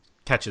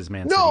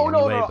Man City No,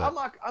 anyway. no.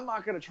 But... I'm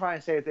not going to try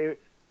and say that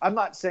I'm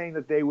not saying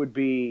that they would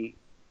be.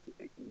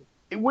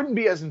 It wouldn't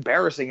be as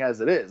embarrassing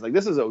as it is. Like,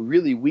 this is a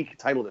really weak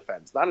title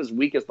defense, not as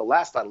weak as the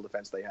last title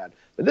defense they had,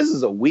 but this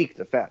is a weak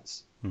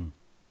defense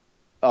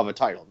of a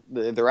title.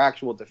 Their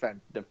actual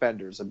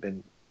defenders have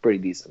been pretty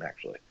decent,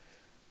 actually.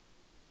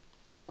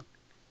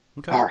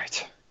 Okay. All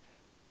right.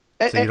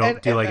 So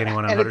do you like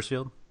anyone on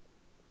Huddersfield?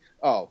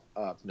 No.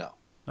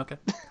 Okay.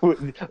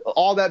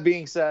 All that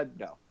being said,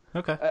 no.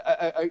 Okay.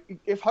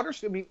 If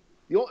Huddersfield,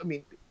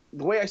 the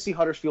way I see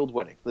Huddersfield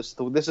winning, this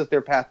is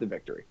their path to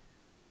victory.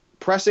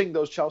 Pressing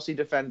those Chelsea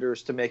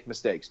defenders to make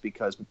mistakes,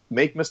 because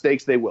make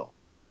mistakes they will.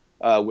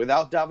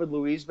 Without David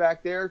Luiz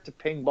back there to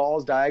ping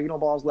balls, diagonal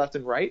balls left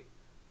and right,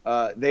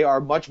 they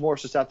are much more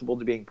susceptible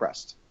to being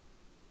pressed.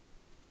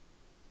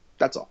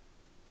 That's all.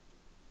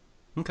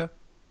 Okay.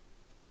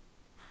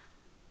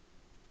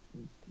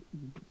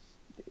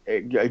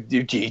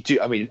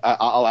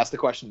 I'll ask the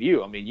question to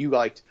you. I mean, you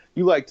liked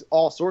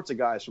all sorts of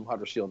guys from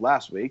Huddersfield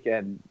last week,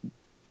 and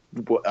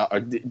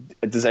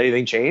does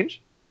anything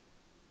change?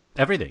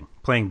 Everything.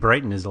 Playing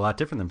Brighton is a lot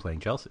different than playing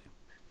Chelsea.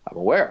 I'm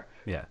aware.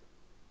 Yeah.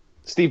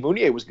 Steve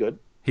Mounier was good.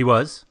 He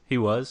was.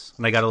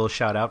 And I got a little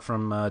shout out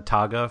from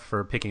Taga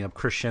for picking up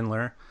Chris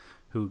Schindler,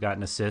 who got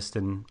an assist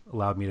and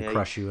allowed me to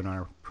crush you in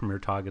our Premier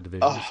Taga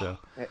division.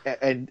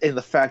 And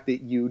the fact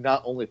that you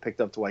not only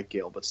picked up Dwight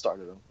Gale but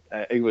started him,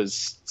 it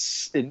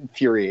was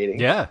infuriating.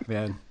 Yeah,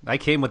 man. I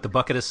came with the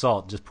bucket of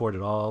salt, just poured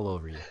it all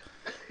over you.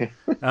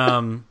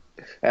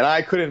 And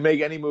I couldn't make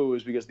any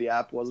moves because the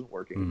app wasn't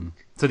working.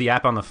 So the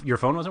app on your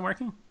phone wasn't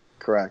working?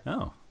 Correct.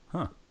 Oh,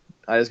 huh.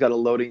 I just got a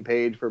loading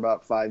page for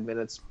about 5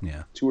 minutes,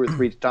 2 or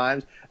 3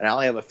 times, and I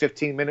only have a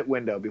 15-minute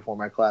window before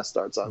my class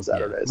starts on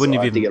Saturday. Yeah. Wouldn't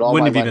have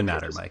even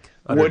mattered, Mike.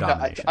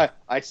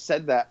 I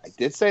said that. I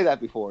did say that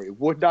before. It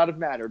would not have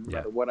mattered no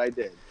matter what I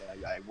did.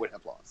 I would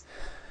have lost.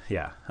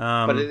 Yeah.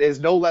 But it is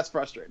no less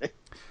frustrating.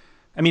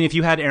 I mean, if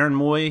you had Aaron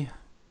Moy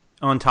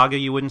on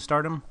Taga, you wouldn't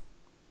start him?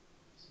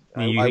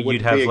 I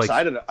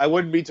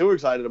wouldn't be too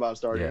excited about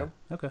starting him.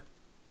 Okay.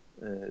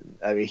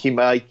 He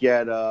might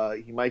get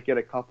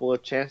a couple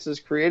of chances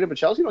created, but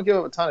Chelsea don't give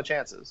him a ton of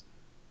chances.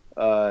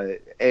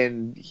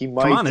 And he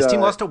might. Come on, this team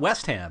lost to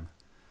West Ham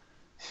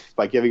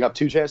by giving up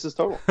 2 chances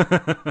total.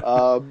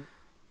 But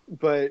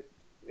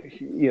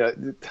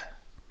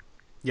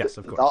yes,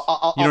 of course.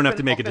 You don't have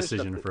to make a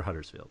decision for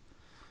Huddersfield.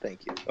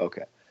 Thank you.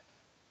 Okay.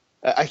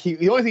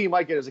 The only thing you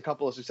might get is a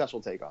couple of successful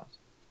take-ons.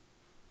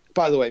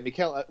 By the way,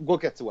 we'll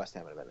get to West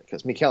Ham in a minute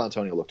because Mikel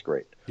Antonio looked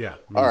great. Yeah.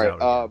 All right.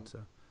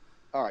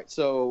 All right.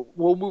 So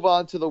we'll move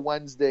on to the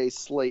Wednesday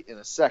slate in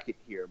a second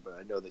here, but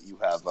I know that you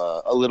have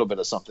a little bit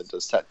of something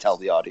to tell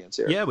the audience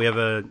here. Yeah, we have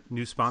a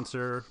new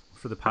sponsor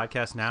for the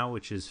podcast now,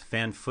 which is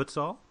Fan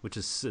Futsal, which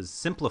is a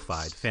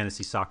simplified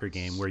fantasy soccer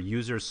game where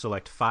users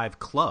select 5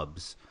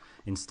 clubs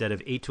instead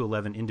of 8 to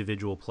 11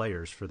 individual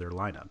players for their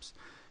lineups.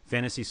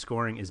 Fantasy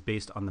scoring is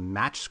based on the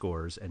match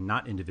scores and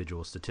not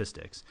individual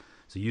statistics.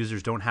 So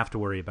users don't have to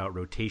worry about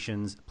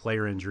rotations,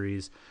 player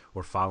injuries,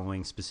 or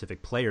following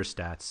specific player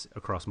stats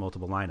across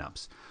multiple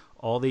lineups.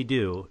 All they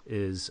do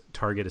is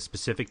target a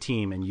specific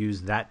team and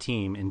use that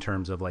team in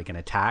terms of like an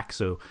attack.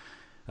 So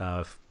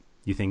if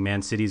you think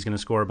Man City is going to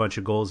score a bunch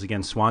of goals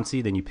against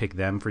Swansea, then you pick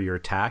them for your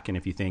attack. And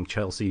if you think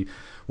Chelsea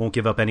won't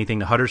give up anything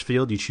to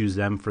Huddersfield, you choose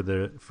them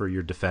for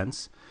your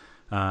defense.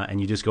 And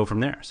you just go from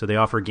there. So they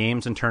offer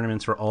games and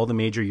tournaments for all the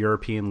major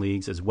European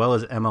leagues, as well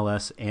as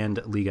MLS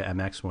and Liga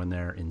MX when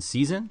they're in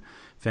season.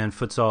 Fan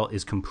Futsal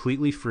is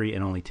completely free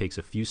and only takes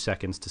a few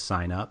seconds to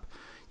sign up.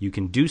 You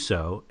can do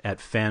so at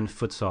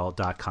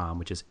fanfutsal.com,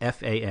 which is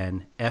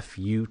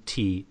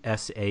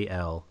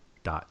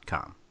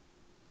FANFUTSAL.com.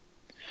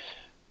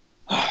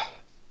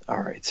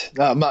 All right.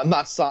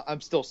 I'm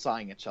still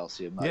sighing at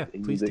Chelsea.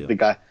 Please do. The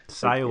guy.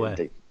 Sigh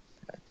away.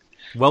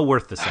 Well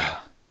worth the sigh.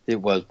 It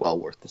was well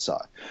worth the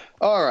sigh.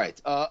 All right.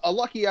 A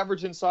lucky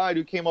Everton side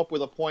who came up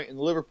with a point in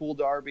the Liverpool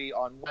derby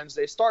on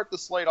Wednesday start the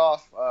slate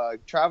off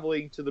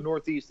traveling to the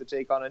Northeast to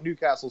take on a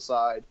Newcastle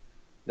side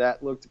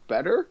that looked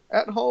better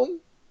at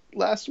home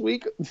last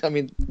week.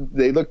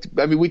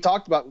 We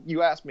talked about,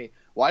 you asked me,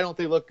 why don't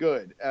they look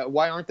good?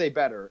 Why aren't they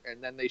better?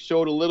 And then they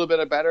showed a little bit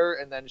of better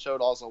and then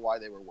showed also why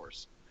they were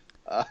worse.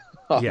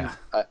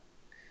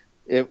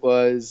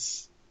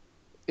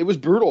 It was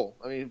brutal.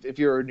 I mean, if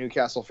you're a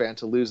Newcastle fan,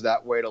 to lose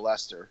that way to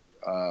Leicester,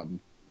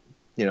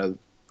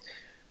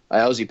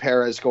 Ozzy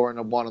Perez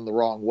scoring one in the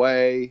wrong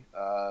way,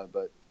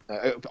 but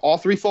all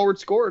 3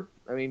 forwards scored.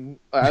 I mean,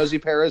 Ozzy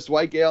Perez,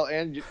 Dwight Gale,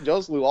 and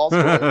Joselu all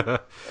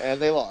scored,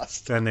 and they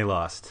lost.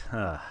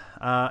 I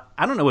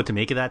don't know what to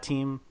make of that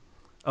team,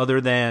 other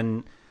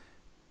than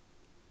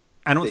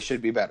they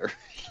should be better.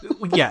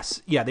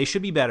 Yes, yeah, they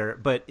should be better.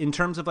 But in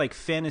terms of like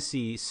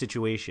fantasy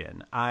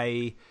situation,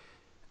 I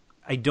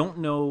don't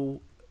know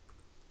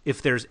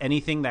if there's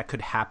anything that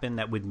could happen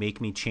that would make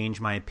me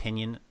change my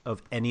opinion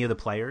of any of the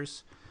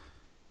players.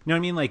 You know what I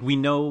mean? Like, we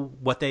know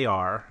what they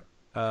are,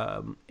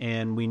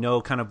 and we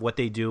know kind of what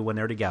they do when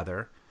they're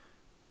together.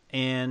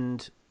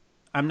 And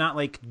I'm not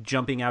like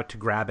jumping out to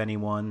grab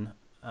anyone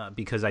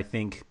because I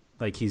think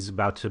like he's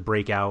about to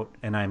break out,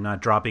 and I'm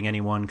not dropping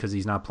anyone because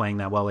he's not playing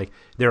that well. Like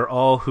they're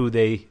all who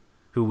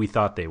we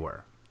thought they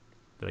were.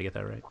 Did I get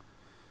that right?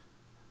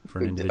 For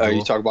an individual. Are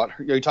you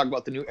talking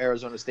about the new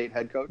Arizona State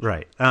head coach?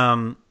 Right.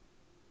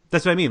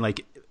 That's what I mean.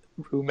 Like,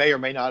 who may or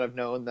may not have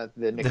known that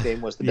the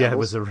nickname was the yeah,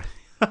 Devils. it was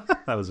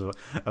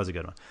that was a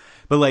good one.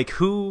 But like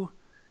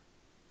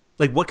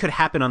what could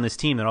happen on this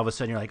team that all of a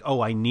sudden you're like,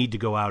 oh, I need to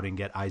go out and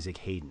get Isaac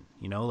Hayden.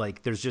 You know,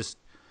 like there's just,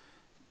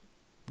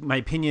 my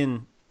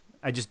opinion,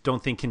 I just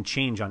don't think can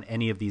change on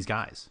any of these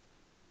guys.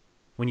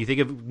 When you think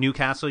of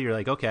Newcastle, you're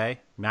like, okay,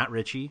 Matt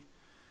Ritchie.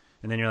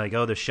 And then you're like,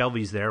 oh, there's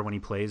Shelby's there when he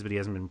plays, but he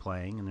hasn't been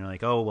playing. And they're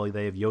like, oh, well,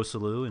 they have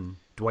Yosalu and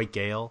Dwight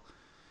Gale.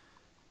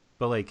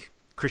 But like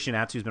Christian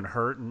Atsu's been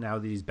hurt, and now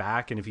that he's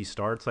back, and if he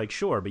starts, like,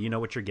 sure, but you know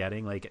what you're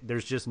getting. Like,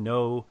 there's just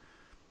no.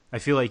 I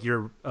feel like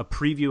a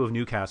preview of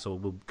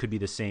Newcastle could be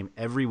the same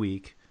every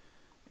week,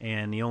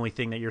 and the only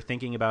thing that you're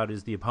thinking about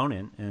is the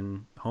opponent.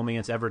 And home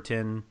against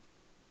Everton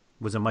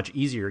was a much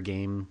easier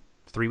game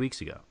 3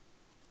 weeks ago.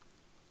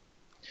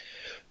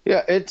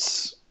 Yeah,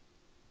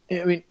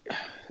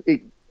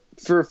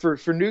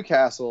 for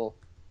Newcastle,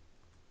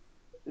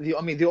 the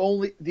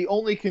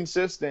only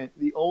consistent,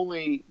 the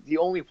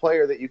only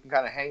player that you can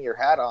kind of hang your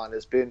hat on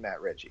has been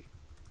Matt Ritchie.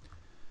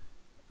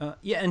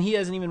 Yeah, and he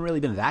hasn't even really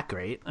been that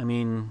great. I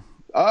mean,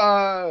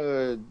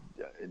 5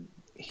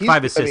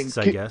 assists,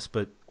 I guess,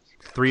 but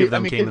 3 of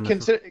them came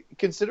in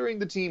considering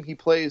the team he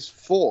plays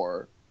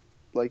for,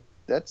 like,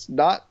 that's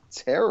not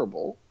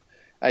terrible.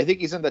 I think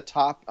he's in the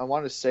top. I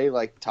want to say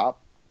like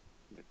top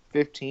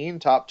 15,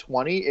 top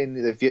 20 in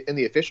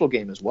the official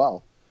game as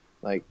well.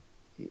 Like,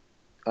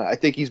 I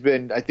think he's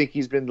been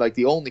like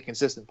the only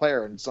consistent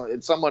player, and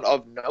it's somewhat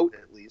of note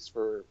at least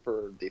for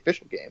the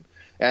official game.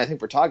 And I think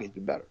Vertonghen's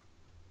been better.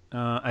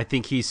 I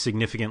think he's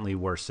significantly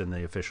worse in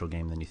the official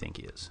game than you think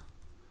he is.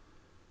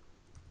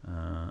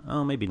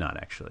 Maybe not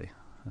actually.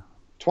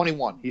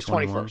 21. He's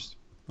 21st.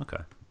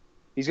 Okay.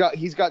 He's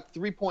got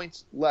 3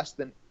 points less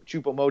than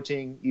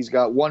Choupo-Moting. He's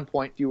got 1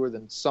 point fewer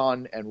than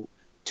Son and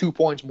 2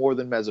 points more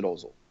than Mesut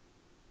Ozil.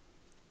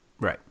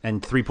 Right,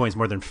 and 3 points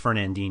more than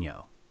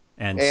Fernandinho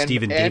and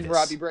Steven Davis and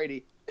Robbie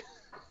Brady.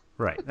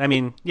 Right. I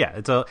mean,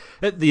 yeah,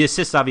 the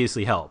assists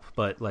obviously help,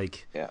 but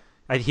like, yeah,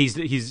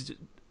 he's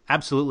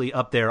absolutely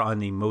up there on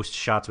the most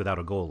shots without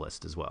a goal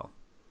list as well.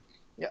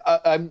 Yeah,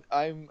 I'm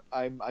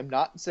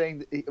not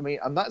saying that,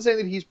 I'm not saying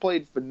that he's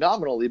played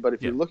phenomenally, but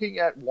if you're looking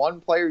at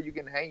one player you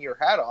can hang your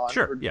hat on,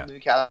 sure, for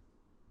Newcastle,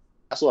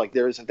 like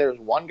there's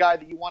one guy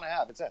that you want to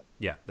have, it's him.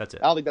 Yeah, that's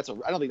it. I don't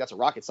think that's a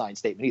rocket science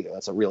statement either.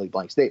 That's a really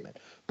blank statement.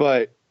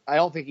 But I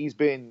don't think he's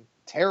been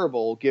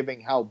terrible, given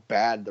how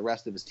bad the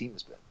rest of his team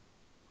has been.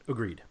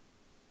 Agreed.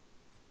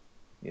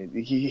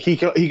 He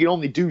can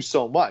only do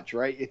so much,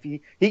 right? If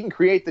he can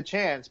create the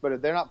chance, but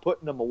if they're not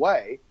putting them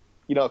away,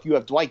 if you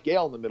have Dwight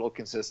Gale in the middle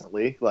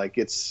consistently, like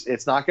it's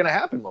not going to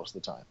happen most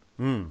of the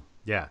time.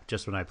 Yeah,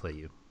 just when I play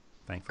you,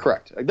 thankfully.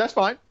 Correct. That's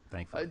fine.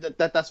 Thankfully,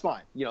 that's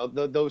fine.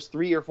 Those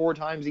 3 or 4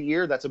 times a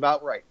year, that's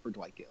about right for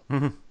Dwight Gale.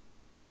 Mm-hmm.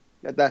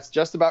 That's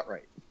just about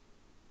right.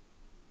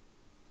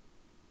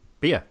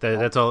 But yeah,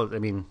 that's all. I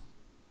mean,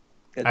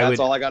 that's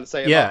all I got to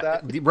say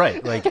about that.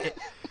 Right. Like,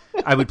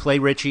 I would play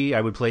Ritchie.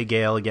 I would play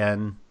Gale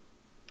again.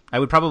 I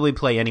would probably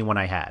play anyone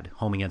I had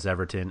home against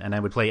Everton, and I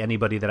would play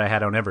anybody that I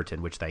had on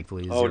Everton, which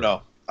thankfully is 0.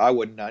 No, I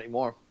wouldn't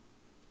anymore.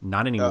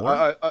 Not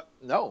anymore.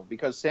 No,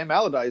 because Sam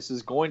Allardyce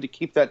is going to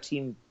keep that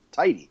team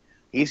tidy.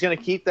 He's going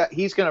to keep that.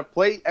 He's going to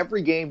play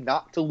every game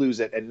not to lose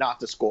it and not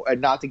to score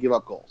and not to give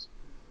up goals.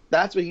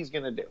 That's what he's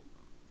going to do.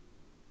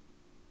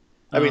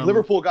 I mean,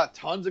 Liverpool got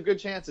tons of good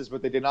chances,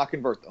 but they did not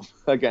convert them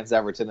against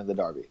Everton in the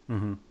derby.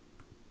 Mm-hmm.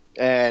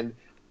 And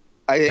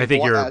I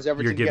think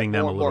you're giving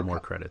them a little more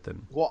credit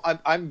than. Well,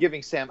 I'm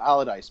giving Sam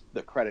Allardyce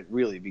the credit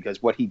really,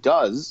 because what he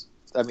does,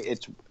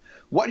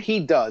 what he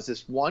does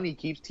is, one, he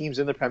keeps teams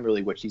in the Premier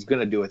League, which he's going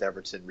to do with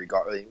Everton,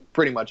 regardless.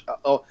 Pretty much.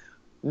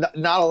 Not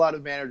a lot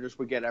of managers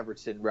would get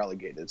Everton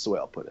relegated. That's the way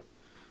I'll put it.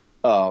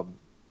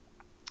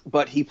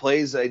 But he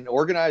plays an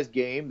organized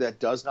game that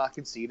does not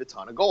concede a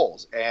ton of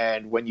goals.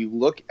 And when you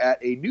look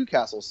at a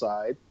Newcastle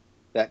side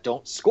that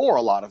don't score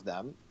a lot of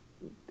them,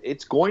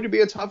 it's going to be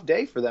a tough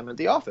day for them at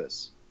the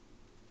office.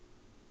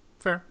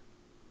 Fair.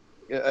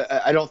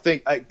 I don't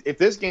think if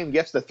this game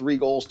gets to 3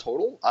 goals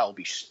total, I'll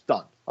be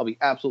stunned. I'll be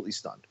absolutely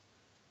stunned.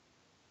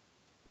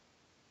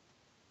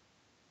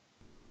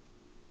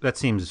 That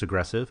seems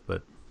aggressive,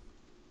 but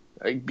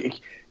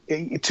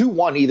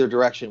 2-1 either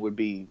direction would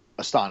be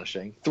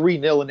astonishing.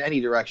 3-0 in any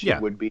direction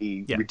would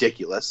be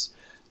ridiculous.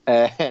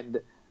 And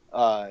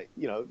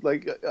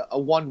like a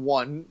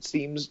 1-1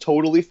 seems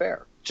totally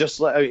fair.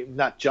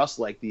 Not just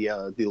like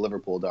the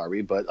Liverpool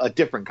derby, but a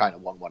different kind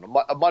of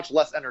 1-1, a much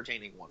less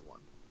entertaining 1-1.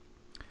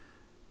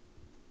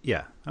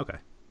 Yeah. Okay.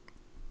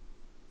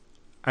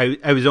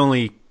 I was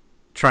only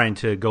trying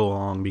to go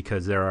along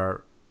because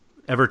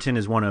Everton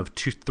is one of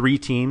 3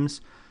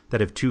 teams that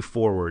have 2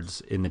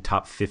 forwards in the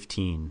top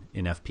 15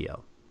 in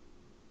FPL.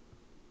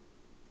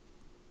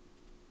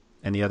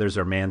 And the others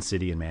are Man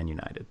City and Man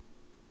United.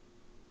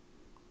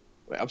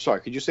 I'm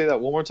sorry. Could you say that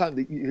one more time?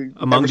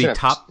 Among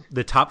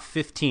the top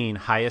 15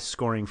 highest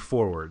scoring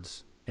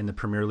forwards in the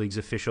Premier League's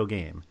official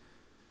game,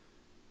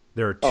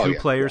 there are two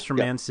players from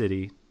Man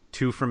City,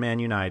 2 from Man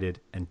United,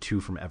 and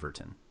 2 from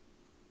Everton.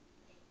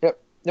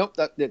 Yep. Nope.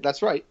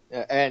 That's right.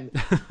 And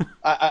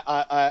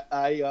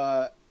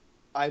I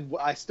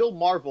still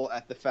marvel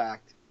at the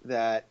fact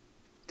that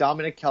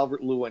Dominic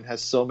Calvert-Lewin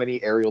has so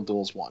many aerial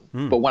duels won.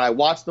 But when I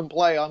watch them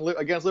play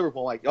against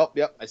Liverpool, I'm like, oh,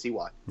 yep, I see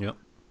why. Yep.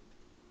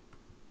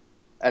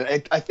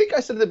 And I think I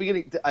said at the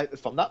beginning,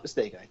 if I'm not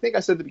mistaken, I think I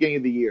said at the beginning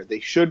of the year, they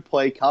should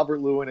play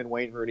Calvert-Lewin and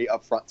Wayne Rooney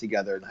up front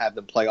together and have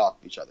them play off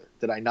each other.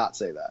 Did I not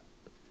say that?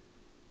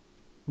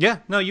 Yeah,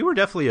 no, you were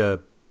definitely a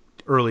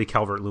early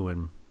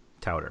Calvert-Lewin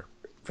touter,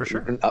 for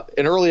sure.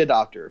 An early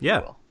adopter, if you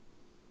will.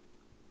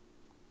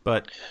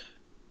 But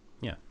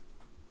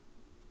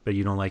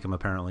you don't like him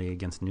apparently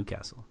against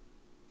Newcastle.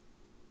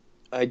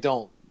 I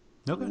don't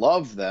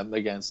love them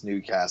against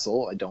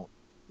Newcastle.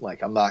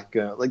 I'm not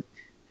going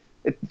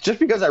to, just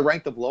because I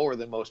rank them lower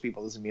than most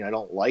people doesn't mean I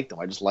don't like them.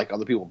 I just like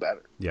other people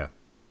better. Yeah.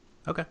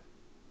 Okay. I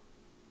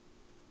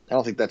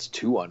don't think that's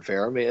too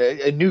unfair. I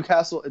mean,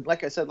 Newcastle,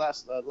 like I said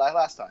last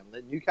time,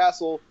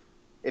 Newcastle,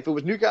 if it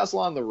was Newcastle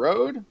on the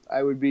road,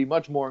 I would be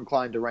much more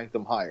inclined to rank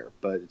them higher.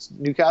 But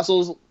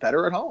Newcastle's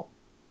better at home,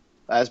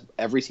 as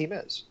every team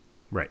is.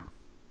 Right.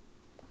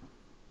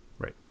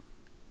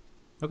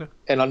 Okay.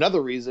 And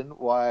another reason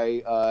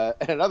why I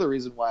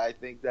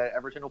think that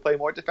Everton will play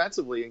more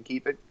defensively and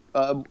keep it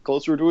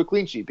closer to a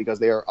clean sheet because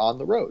they are on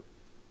the road.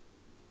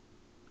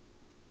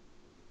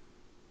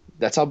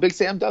 That's how Big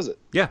Sam does it.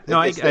 Yeah. No,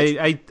 I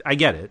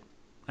get it.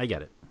 I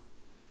get it.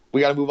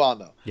 We got to move on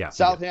though. Yeah.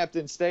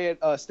 Southampton stay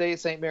at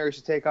St. Mary's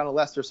to take on a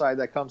Leicester side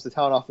that comes to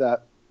town off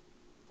that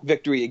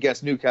victory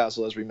against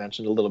Newcastle, as we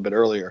mentioned a little bit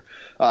earlier.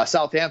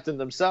 Southampton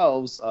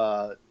themselves,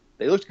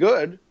 they looked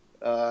good.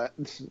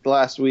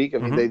 Last week, I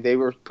mean, they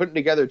were putting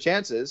together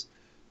chances,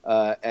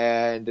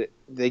 and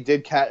they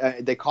did.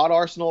 They caught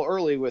Arsenal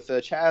early with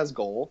a Chaz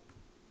goal,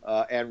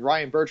 and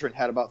Ryan Bertrand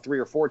had about 3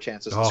 or 4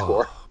 chances to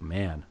score.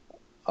 Man,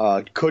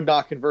 could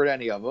not convert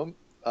any of them.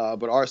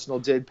 But Arsenal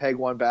did peg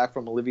one back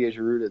from Olivier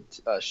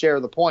Giroud to share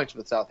the points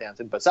with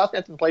Southampton. But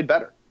Southampton played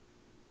better,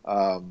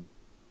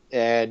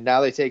 and now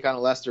they take on a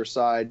Leicester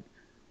side.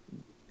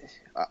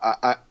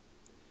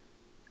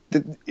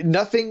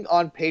 Nothing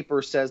on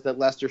paper says that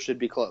Leicester should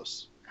be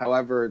close.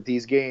 However,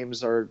 these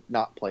games are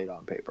not played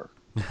on paper.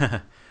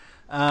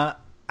 I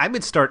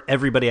would start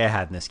everybody I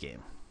had in this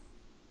game.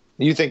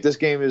 You think this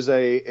game is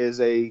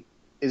a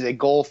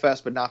goal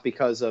fest, but not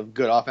because of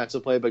good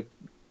offensive play, but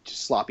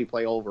just sloppy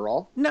play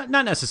overall? No,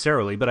 not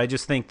necessarily, but I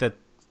just think that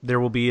there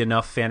will be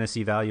enough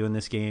fantasy value in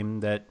this game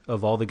that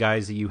of all the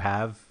guys that you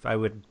have, I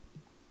would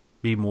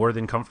be more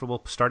than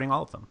comfortable starting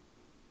all of them.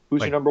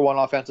 Who's your number one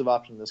offensive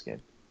option in this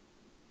game?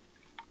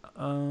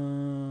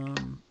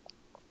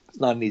 It's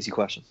not an easy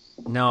question.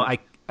 No,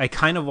 I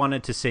kind of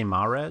wanted to say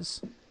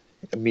Mahrez.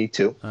 Me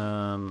too.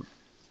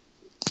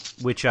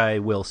 Which I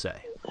will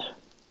say.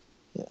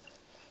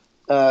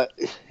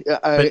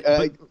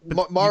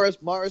 Mahrez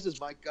is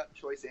my gut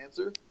choice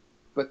answer,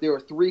 but there are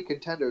 3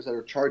 contenders that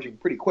are charging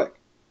pretty quick,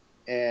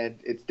 and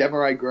it's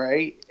Demarai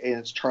Gray and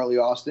it's Charlie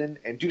Austin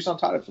and Dusan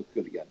Tadic looks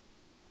good again.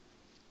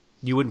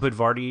 You wouldn't put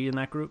Vardy in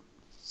that group?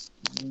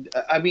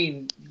 I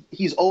mean,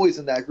 he's always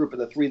in that group of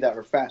the 3 that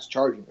are fast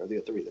charging, or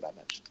the 3 that I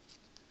mentioned.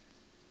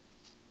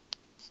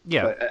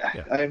 Yeah. But,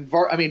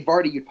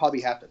 Vardy, you'd probably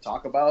have to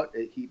talk about.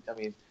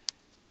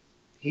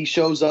 He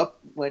shows up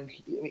when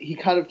he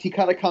kind of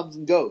comes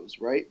and goes,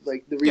 right?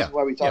 Like the reason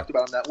why we talked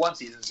about him that one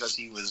season is because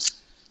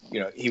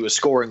he was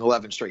scoring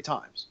 11 straight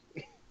times.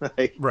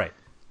 Right.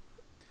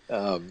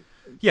 I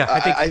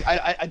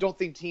don't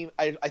think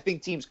I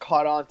think teams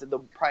caught on to the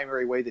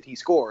primary way that he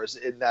scores,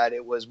 in that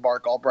it was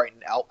Mark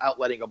Albrighton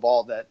outletting a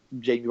ball that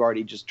Jamie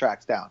Vardy just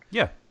tracks down.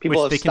 Yeah,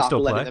 people have stopped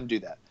letting them do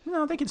that.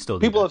 No, they can still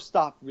do People that. have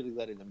stopped really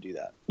letting them do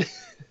that.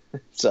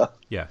 So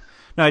yeah,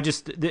 no,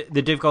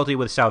 the difficulty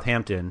with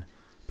Southampton,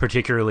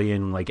 particularly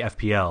in like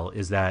FPL,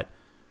 is that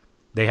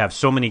they have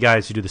so many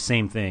guys who do the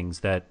same things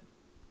that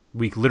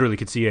we literally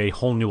could see a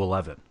whole new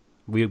 11.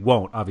 We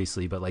won't,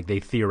 obviously, but like they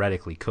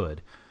theoretically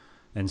could,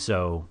 and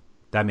so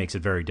that makes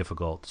it very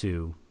difficult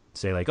to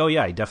say like, oh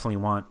yeah, I definitely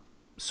want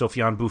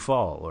Sofiane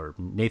Boufal or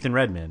Nathan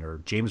Redmond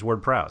or James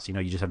Ward-Prowse.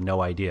 You just have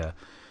no idea.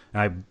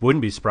 And I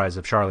wouldn't be surprised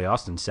if Charlie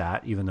Austin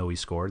sat, even though he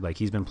scored. Like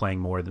he's been playing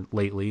more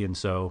lately, and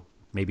so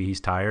maybe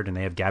he's tired. And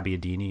they have Gabby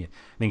Adini. I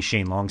think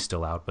Shane Long's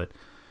still out, but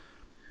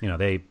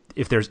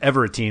if there's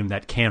ever a team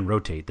that can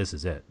rotate, this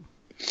is it.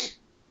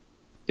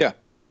 Yeah.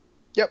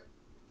 Yep.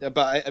 Yeah,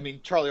 but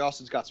Charlie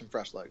Austin's got some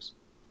fresh legs.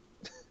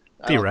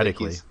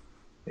 Theoretically.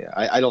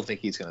 I don't think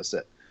he's going to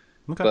sit.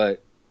 Okay.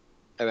 But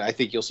I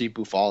think you'll see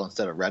Boufal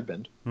instead of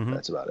Redmond. Mm-hmm.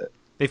 That's about it.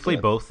 They've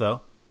played both,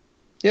 though.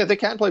 Yeah, they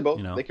can play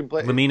both. They can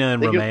play. Lamina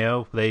and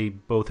Romeo, they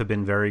both have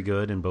been very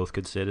good and both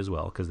could sit as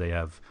well because they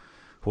have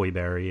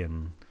Højbjerg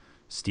and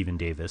Steven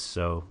Davis.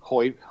 So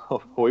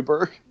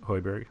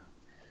Højbjerg.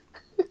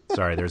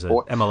 Sorry, there's an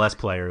MLS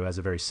player who has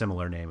a very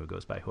similar name who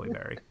goes by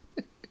Højbjerg.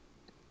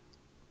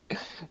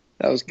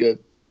 That was good.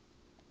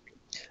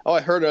 Oh,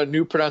 I heard a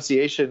new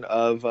pronunciation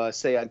of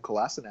Sead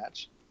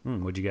Kolasinac.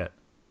 What'd you get?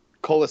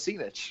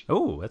 Kolasinac.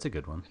 Oh, that's a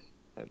good one.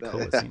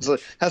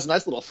 Has a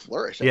nice little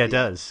flourish. Yeah, it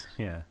does.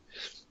 Yeah.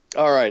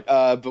 All right,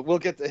 but we'll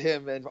get to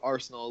him and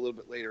Arsenal a little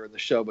bit later in the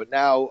show. But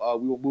now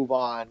we will move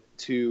on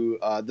to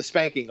the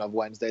spanking of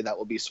Wednesday. That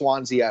will be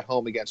Swansea at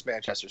home against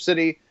Manchester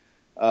City.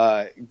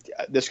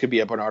 This could be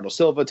a Bernardo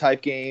Silva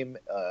type game.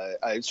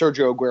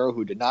 Sergio Aguero,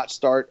 who did not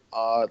start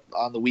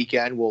on the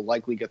weekend, will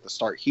likely get the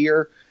start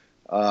here.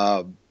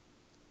 The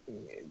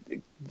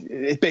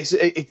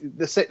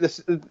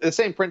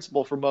same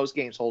principle for most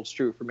games holds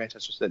true for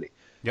Manchester City.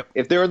 Yep.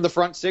 If they're in the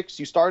front six,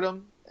 you start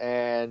them,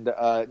 and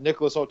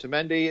Nicolas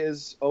Otamendi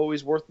is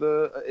always worth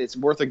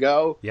a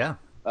go. Yeah.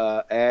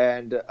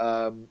 And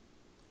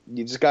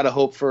you just got to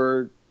hope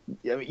for.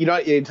 I mean, you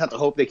have to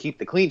hope they keep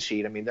the clean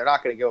sheet. I mean, they're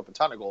not going to give up a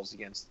ton of goals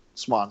against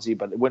Swansea,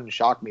 but it wouldn't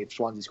shock me if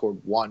Swansea scored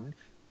one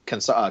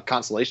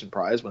consolation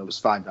prize when it was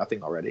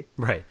 5-0 already.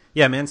 Right.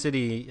 Yeah. Man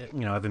City,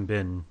 haven't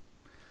been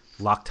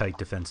Loctite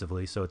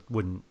defensively, so it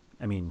wouldn't.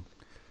 I mean,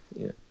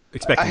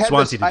 expecting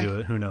Swansea to do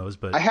it, who knows?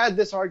 But I had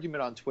this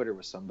argument on Twitter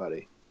with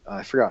somebody.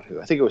 I forgot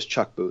who. I think it was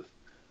Chuck Booth.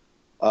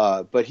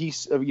 But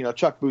he's,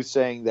 Chuck Booth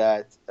saying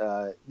that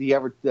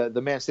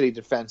the Man City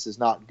defense is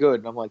not good,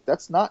 and I'm like,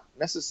 that's not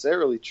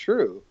necessarily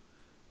true.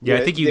 Yeah,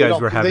 I think you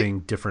guys were having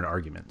different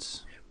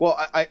arguments. Well,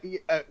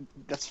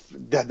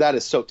 that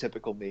is so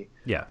typical me.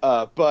 Yeah.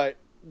 But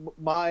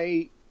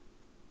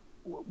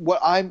what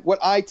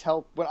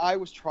I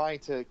was trying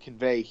to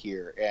convey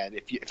here, and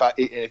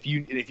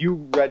if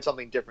you read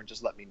something different,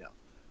 just let me know.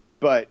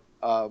 But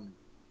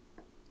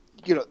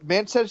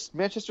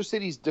Manchester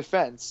City's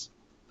defense,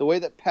 the way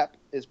that Pep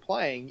is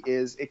playing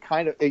is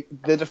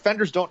the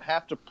defenders don't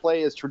have to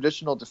play as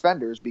traditional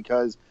defenders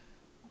because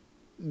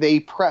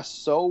they press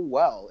so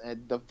well,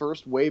 and the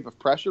first wave of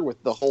pressure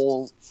with the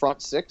whole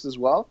front six as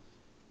well,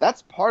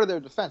 that's part of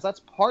their defense. That's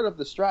part of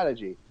the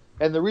strategy.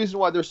 And the reason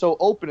why they're so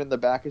open in the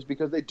back is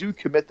because they do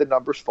commit the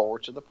numbers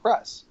forward to the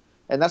press.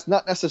 And that's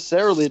not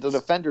necessarily the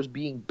defenders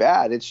being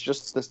bad. It's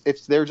just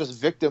they're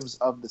just victims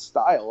of the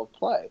style of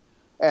play.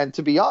 And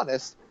to be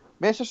honest,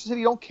 Manchester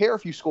City don't care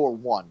if you score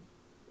one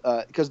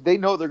because they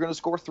know they're going to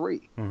score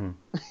three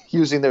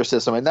using their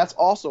system. And that's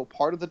also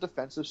part of the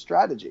defensive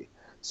strategy.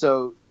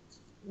 So,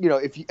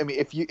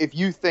 if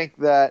you think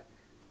that,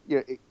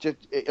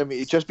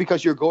 just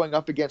because you're going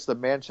up against the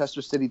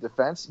Manchester City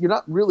defense, you're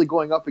not really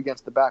going up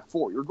against the back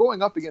four. You're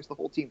going up against the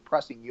whole team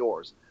pressing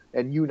yours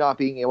and you not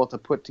being able to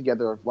put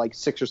together like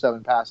 6 or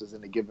 7 passes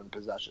in a given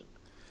possession.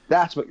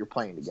 That's what you're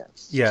playing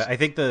against. Yeah, I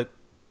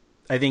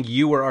think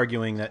you were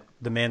arguing that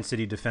the Man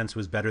City defense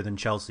was better than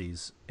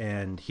Chelsea's,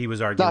 and he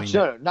was arguing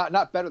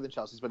not better than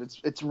Chelsea's, but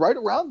it's right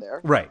around there,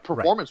 right?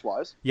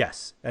 Performance-wise,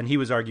 yes. And he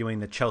was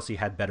arguing that Chelsea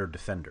had better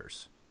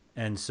defenders.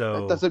 And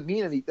so that doesn't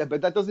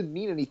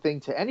mean anything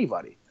to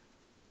anybody.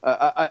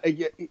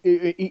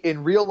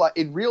 In real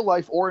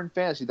life or in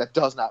fantasy, that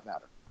does not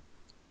matter.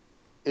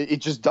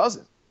 It just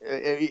doesn't,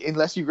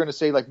 unless you're going to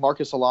say like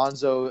Marcus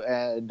Alonso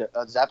and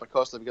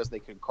Zappacosta because they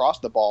can cross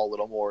the ball a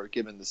little more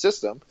given the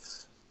system,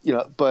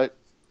 But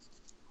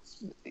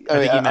I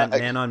think he meant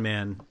man on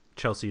man.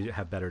 Chelsea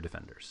have better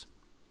defenders.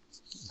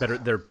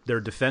 Their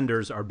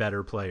defenders are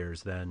better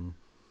players than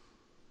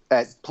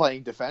at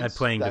playing defense.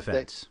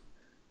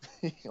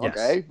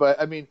 Okay, yes.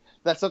 But I mean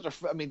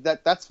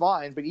that's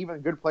fine. But even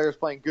good players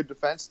playing good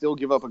defense still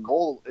give up a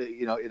goal,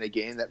 in a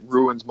game that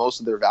ruins most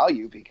of their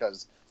value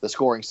because the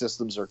scoring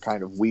systems are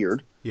kind of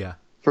weird. Yeah.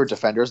 For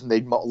defenders, and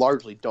they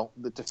largely don't.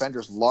 The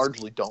defenders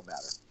largely don't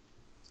matter.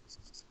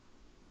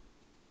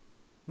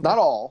 Not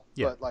all,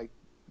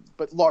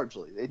 but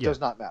largely it does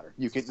not matter.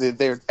 You can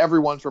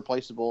everyone's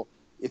replaceable.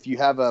 If you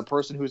have a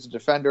person who's a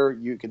defender,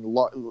 you can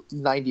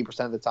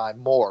 90% of the time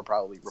more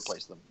probably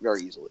replace them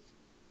very easily.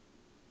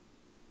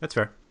 That's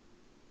fair.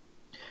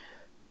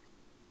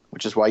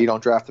 Which is why you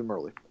don't draft them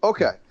early.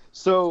 Okay,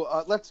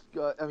 so let's.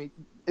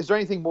 Is there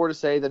anything more to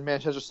say than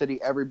Manchester City,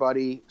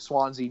 everybody,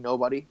 Swansea,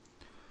 nobody?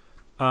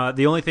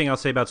 The only thing I'll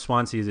say about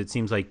Swansea is it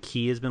seems like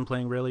Key has been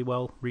playing really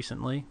well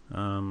recently.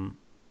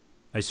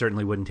 I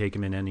certainly wouldn't take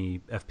him in any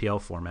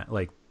FPL format,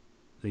 like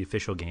the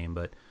official game,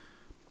 but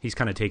he's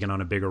kind of taken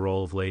on a bigger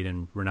role of late,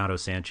 and Renato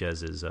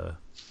Sanchez is a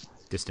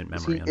distant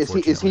memory,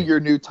 unfortunately. Is he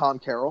your new Tom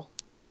Carroll?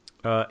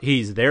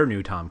 He's their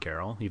new Tom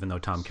Carroll, even though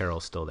Tom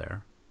Carroll's still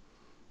there.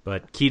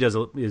 But Key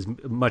is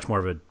much more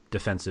of a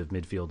defensive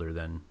midfielder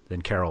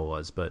than Carroll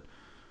was, but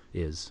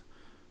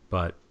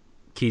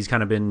Key's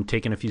kind of been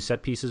taking a few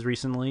set pieces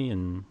recently,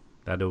 and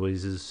that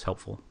always is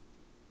helpful.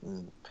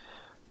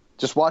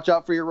 Just watch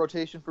out for your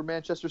rotation for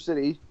Manchester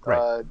City.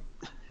 Right.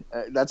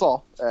 That's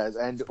all.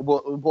 And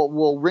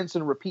we'll rinse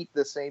and repeat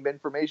the same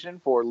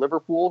information for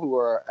Liverpool, who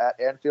are at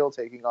Anfield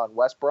taking on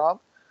West Brom.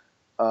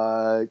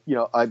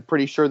 I'm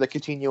pretty sure that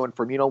Coutinho and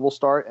Firmino will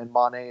start, and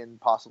Mane and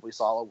possibly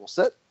Salah will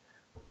sit.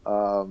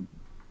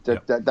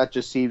 That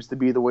just seems to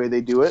be the way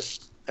they do it.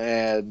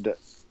 And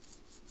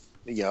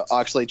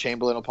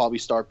Oxlade-Chamberlain will probably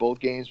start both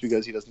games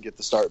because he doesn't get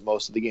to start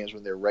most of the games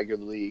when they're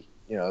regularly,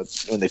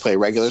 when they play a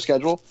regular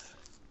schedule.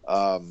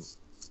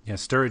 Yeah,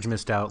 Sturridge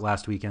missed out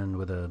last weekend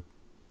with an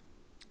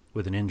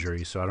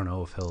injury, so I don't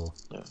know if he'll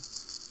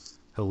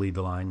lead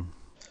the line.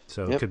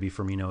 So It could be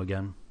Firmino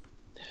again.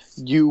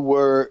 You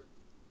were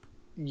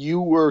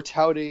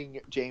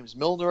touting James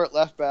Milner at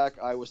left back.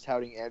 I was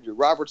touting Andrew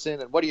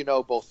Robertson, and what do you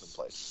know? Both of them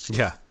played.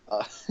 Yeah.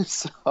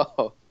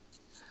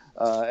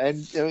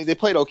 And I mean, they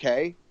played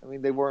okay. I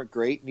mean, they weren't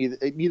great.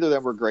 Neither of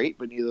them were great,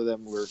 but neither of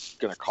them were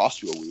going to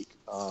cost you a week.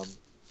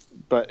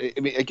 But I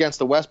mean, against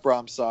the West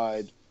Brom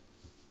side,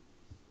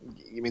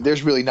 I mean,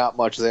 there's really not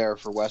much there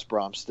for West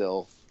Brom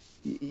still.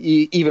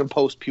 Even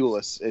post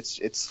Pulis,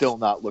 it's still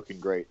not looking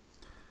great.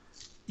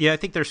 Yeah, I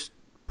think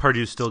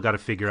Pardew's still got to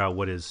figure out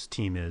what his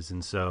team is,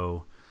 and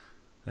so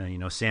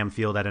Sam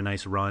Field had a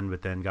nice run,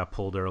 but then got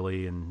pulled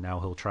early, and now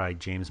he'll try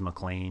James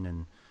McLean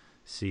and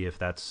see if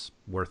that's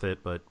worth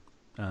it. But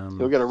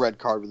he'll get a red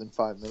card within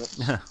 5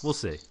 minutes. We'll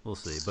see.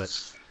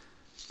 But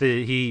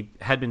he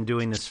had been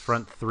doing this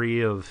front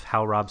three of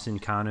Hal Robson,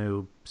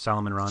 Kanu,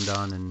 Salomon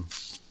Rondon, and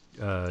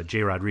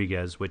Jay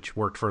Rodriguez, which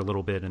worked for a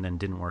little bit and then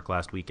didn't work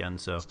last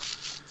weekend. So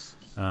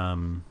I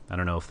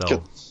don't know if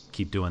they'll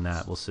keep doing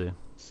that. We'll see.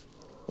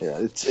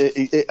 Yeah,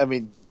 I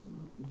mean,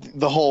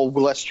 the whole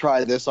let's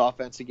try this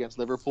offense against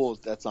Liverpool,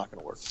 that's not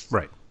going to work.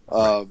 Right.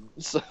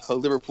 So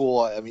Liverpool,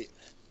 I mean,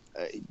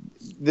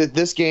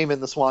 this game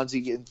and the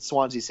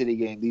Swansea City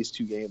game, these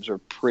two games are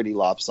pretty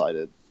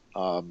lopsided.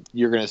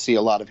 You're going to see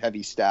a lot of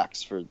heavy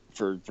stacks for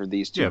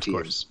these two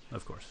teams.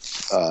 Of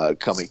course.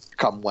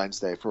 Come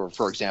Wednesday.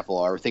 For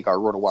example, I think our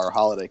RotoWire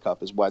Holiday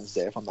Cup is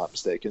Wednesday, if I'm not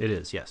mistaken. It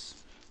is, yes.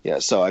 Yeah,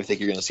 so I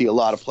think you're going to see a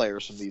lot of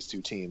players from these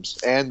two teams.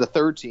 And the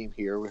third team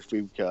here,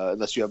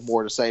 unless you have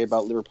more to say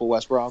about Liverpool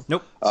West Brom.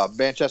 Nope.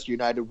 Manchester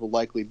United will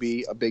likely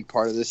be a big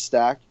part of this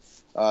stack.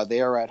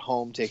 They are at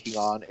home taking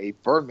on a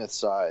Bournemouth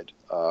side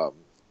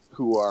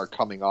who are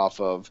coming off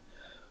of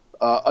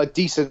a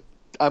decent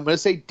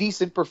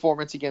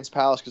performance against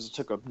Palace, because it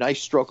took a nice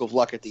stroke of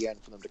luck at the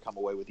end for them to come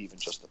away with even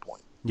just the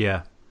point.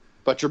 Yeah.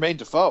 But Jermaine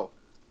Defoe,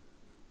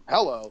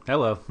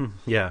 hello.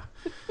 Yeah.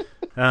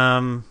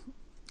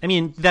 I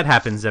mean, that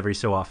happens every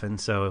so often,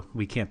 so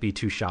we can't be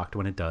too shocked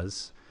when it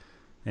does.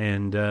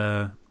 And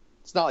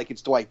it's not like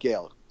it's Dwight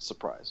Gale.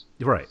 Surprise.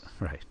 Right.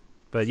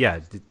 But yeah,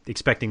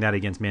 expecting that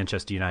against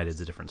Manchester United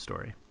is a different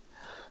story.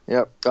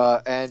 Yep.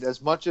 And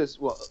as much as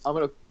I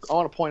want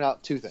to point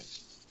out two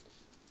things.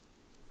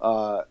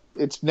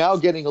 It's now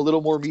getting a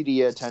little more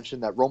media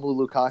attention that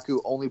Romelu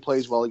Lukaku only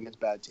plays well against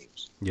bad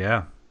teams.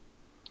 Yeah.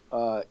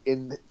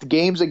 In the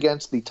games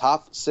against the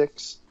top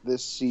 6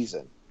 this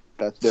season,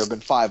 there have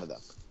been 5 of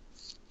them.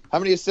 How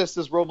many assists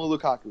does Romelu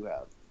Lukaku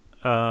have?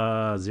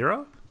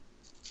 0.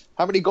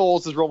 How many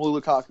goals does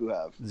Romelu Lukaku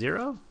have?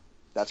 0.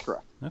 That's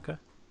correct. Okay.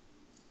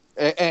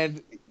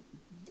 And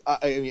I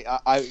mean,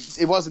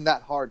 it wasn't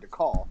that hard to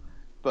call,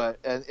 but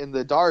in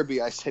the derby,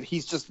 I said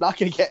he's just not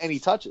going to get any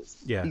touches.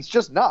 Yeah. He's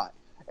just not.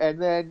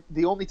 And then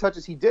the only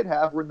touches he did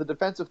have were in the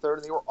defensive third,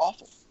 and they were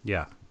awful.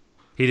 Yeah.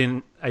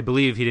 I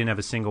believe he didn't have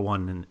a single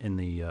one in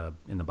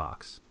the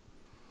box.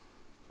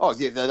 Oh,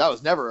 yeah, that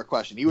was never a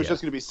question. He was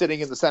just going to be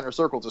sitting in the center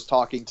circle just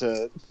talking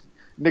to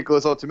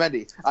Nicholas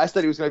Otamendi. I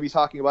said he was going to be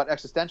talking about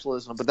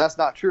existentialism, but that's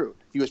not true.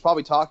 He was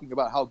probably talking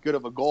about how good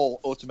of a goal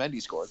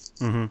Otamendi scored.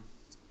 Mm-hmm.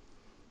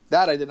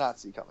 That I did not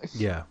see coming.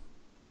 Yeah.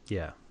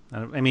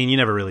 I mean, you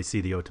never really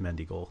see the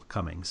Otamendi goal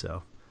coming,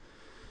 so.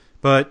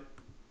 But,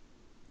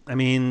 I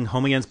mean,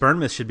 home against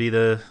Bournemouth should be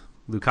the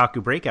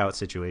Lukaku breakout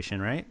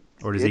situation, right?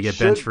 Or does he get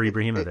benched for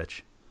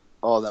Ibrahimovic?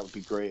 Oh, that would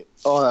be great.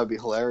 Oh, that would be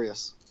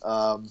hilarious.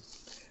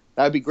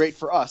 That would be great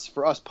for us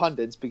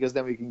pundits, because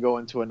then we can go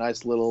into a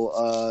nice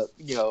little,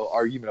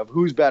 argument of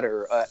who's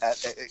better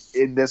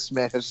in this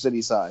Manchester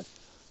City side.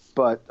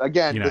 But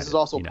again, this is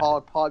also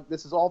Paul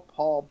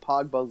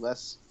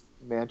Pogba-less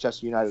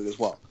Manchester United as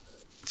well.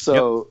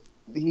 So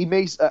he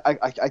makes.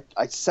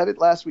 I said it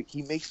last week.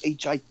 He makes a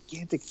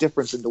gigantic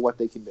difference into what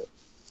they can do.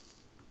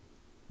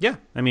 Yeah,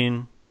 I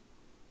mean,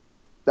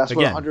 that's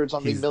what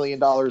 $100-something million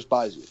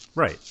buys you.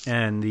 Right,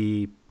 and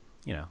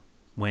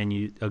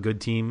when a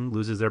good team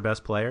loses their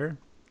best player,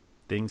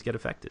 things get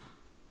affected.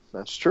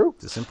 That's true.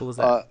 It's as simple as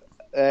that.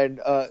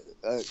 And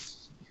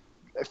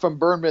from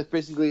Bournemouth,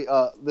 basically,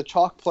 the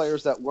chalk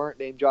players that weren't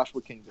named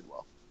Joshua King did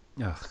well.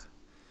 Ugh.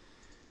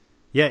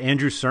 Yeah,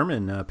 Andrew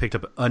Sermon picked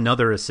up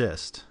another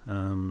assist.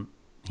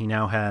 He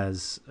now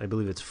has, I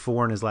believe it's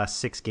 4 in his last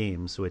 6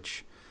 games,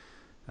 which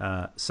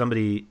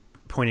somebody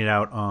pointed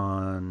out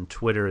on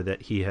Twitter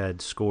that he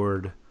had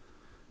scored,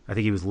 I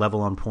think he was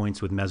level on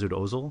points with Mesut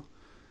Ozil,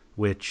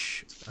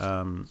 which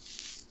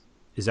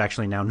is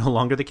actually now no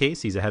longer the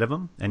case. He's ahead of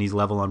him, and he's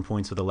level on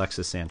points with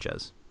Alexis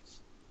Sanchez,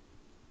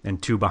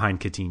 and 2 behind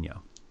Coutinho.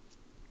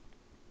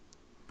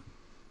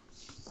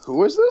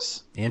 Who is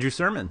this? Andrew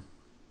Sermon.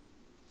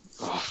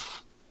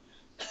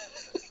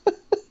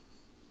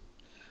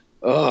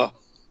 Ugh.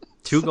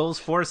 2 goals,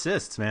 4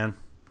 assists, man.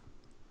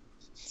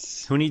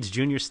 Who needs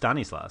Junior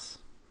Stanislas?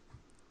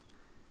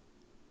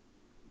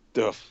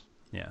 Duff.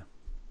 Yeah.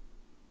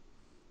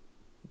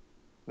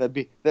 That'd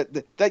be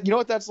that. You know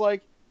what that's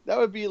like? That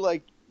would be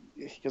like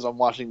because I'm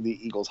watching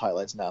the Eagles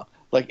highlights now.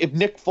 Like if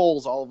Nick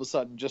Foles all of a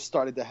sudden just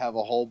started to have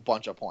a whole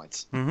bunch of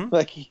points,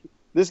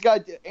 this guy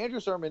Andrew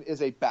Sermon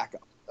is a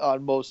backup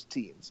on most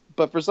teams,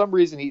 but for some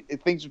reason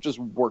things are just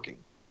working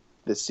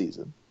this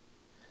season.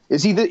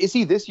 Is he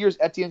this year's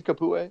Etienne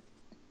Capoue?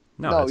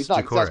 No, he's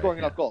not. He's not scoring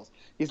enough goals.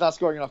 He's not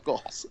scoring enough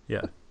goals.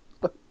 Yeah.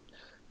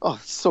 Oh,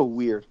 it's so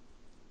weird.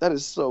 That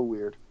is so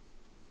weird.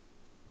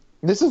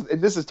 This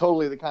is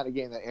totally the kind of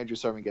game that Andrew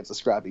Sermon gets a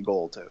scrappy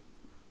goal to.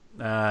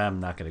 I'm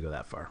not going to go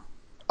that far.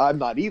 I'm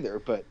not either,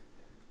 but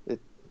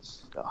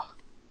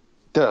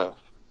duh.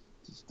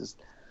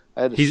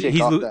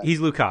 He's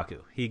Lukaku.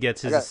 He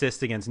gets his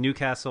assist against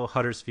Newcastle,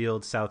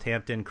 Huddersfield,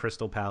 Southampton,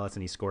 Crystal Palace,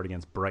 and he scored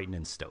against Brighton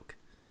and Stoke.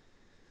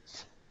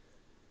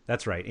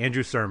 That's right.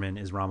 Andrew Sermon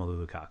is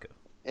Romelu Lukaku.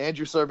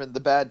 Andrew Sermon, the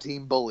bad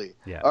team bully.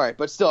 Yeah. All right,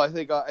 but still, I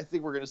think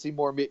we're going to see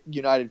more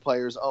United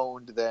players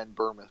owned than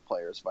Bournemouth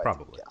players.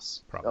 Probably.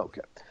 Yes. Probably.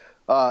 Okay.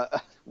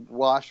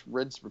 Wash,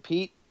 rinse,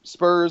 repeat.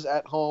 Spurs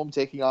at home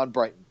taking on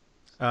Brighton.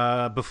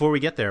 Before we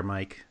get there,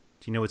 Mike,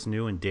 do you know what's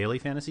new in daily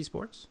fantasy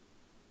sports?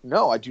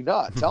 No, I do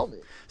not. Tell me.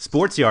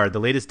 SportsYard, the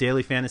latest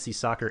daily fantasy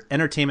soccer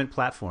entertainment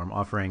platform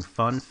offering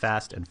fun,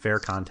 fast, and fair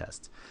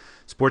contests.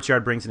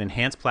 SportsYard brings an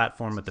enhanced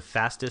platform with the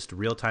fastest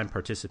real-time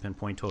participant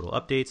point total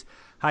updates,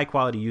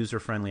 high-quality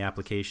user-friendly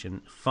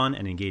application, fun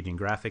and engaging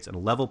graphics, and a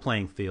level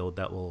playing field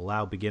that will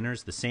allow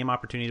beginners the same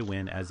opportunity to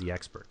win as the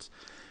experts.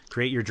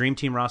 Create your dream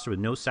team roster with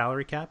no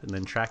salary cap and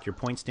then track your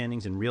point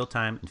standings in real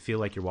time and feel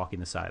like you're walking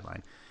the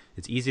sideline.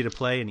 It's easy to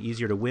play and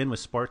easier to win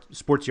with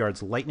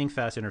SportsYard's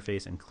lightning-fast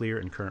interface and clear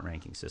and current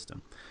ranking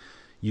system.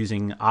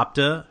 Using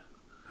Opta,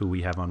 who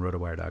we have on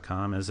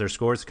rotowire.com, as their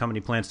scores, the company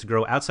plans to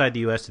grow outside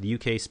the U.S. to the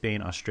UK,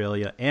 Spain,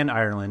 Australia, and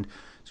Ireland.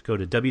 So go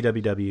to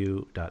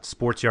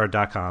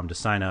www.sportsyard.com to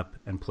sign up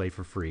and play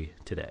for free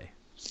today.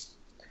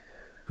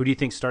 Who do you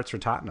think starts for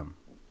Tottenham?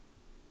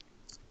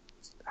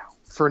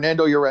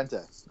 Fernando Llorente.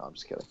 No, I'm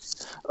just kidding.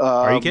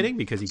 Are you kidding?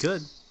 Because he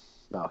could.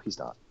 No, he's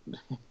not.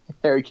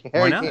 Harry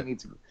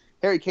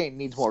Kane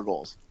needs more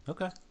goals.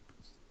 Okay. You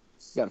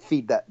got to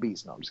feed that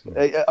beast. No, I'm just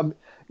kidding. I'm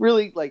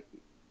really like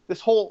this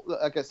whole.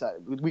 Like I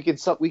said, we can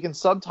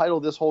subtitle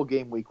this whole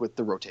game week with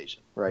the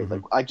rotation, right?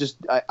 Mm-hmm. Like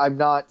I'm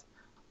not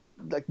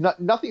like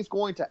nothing's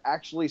going to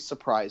actually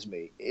surprise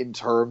me in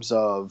terms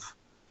of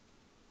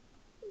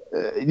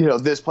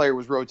this player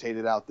was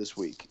rotated out this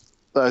week,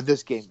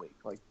 this game week.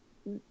 Like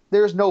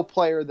there's no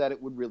player that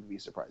it would really be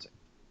surprising.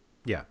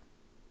 Yeah.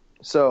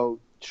 So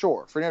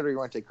sure, Fernando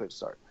Llorente could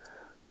start.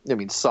 I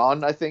mean,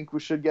 Son, I think we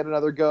should get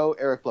another go.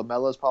 Eric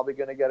Lamela is probably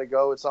going to get a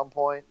go at some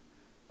point.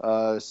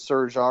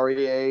 Serge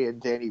Aurier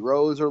and Danny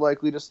Rose are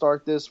likely to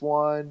start this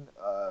one.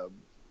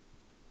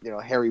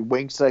 Harry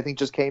Winks, I think,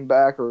 just came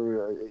back,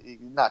 or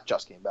not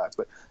just came back,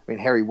 but I mean,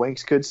 Harry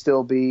Winks could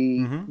still be,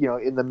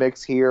 in the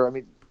mix here. I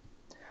mean,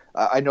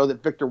 I know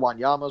that Victor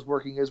Wanyama is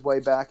working his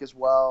way back as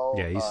well.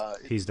 Yeah,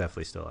 he's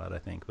definitely still out, I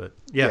think. But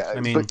yeah, I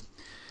mean,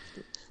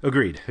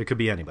 agreed. It could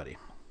be anybody.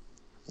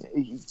 I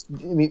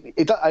mean,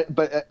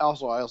 but I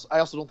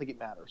also don't think it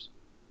matters.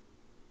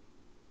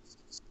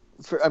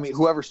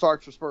 Whoever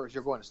starts for Spurs,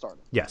 you're going to start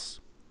them. Yes.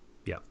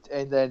 Yeah.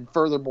 And then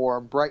furthermore,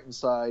 on Brighton's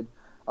side,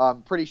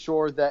 I'm pretty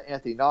sure that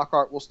Anthony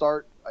Knockaert will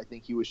start. I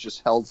think he was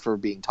just held for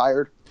being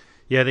tired.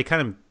 Yeah, they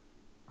kind of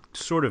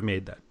sort of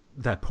made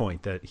that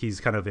point that he's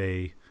kind of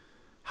a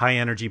high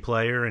energy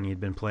player and he'd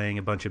been playing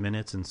a bunch of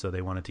minutes, and so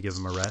they wanted to give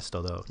him a rest.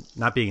 Although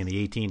not being in the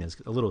 18 is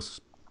a little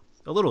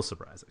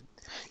surprising.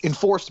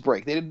 Enforced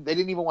break. They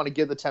didn't even want to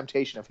give the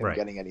temptation of him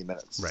getting any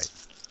minutes. Right.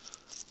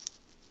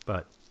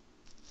 But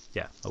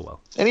yeah, oh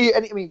well. And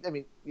I mean,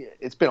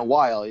 it's been a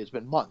while. It's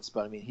been months,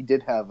 but I mean, he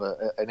did have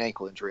an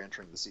ankle injury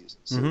entering the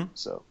season.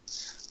 So,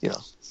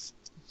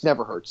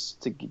 never hurts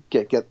to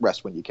get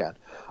rest when you can.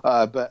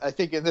 But I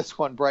think in this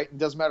one, Brighton,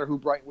 doesn't matter who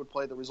Brighton would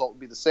play, the result would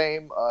be the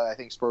same. I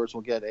think Spurs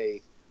will get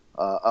a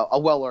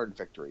well-earned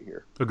victory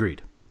here.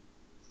 Agreed.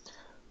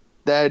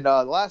 Then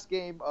the last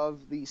game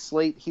of the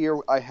slate here,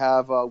 I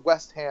have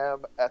West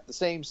Ham at the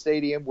same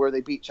stadium where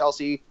they beat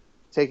Chelsea,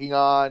 taking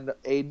on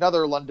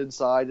another London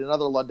side,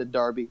 another London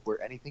derby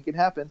where anything can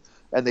happen,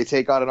 and they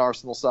take on an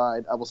Arsenal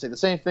side. I will say the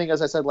same thing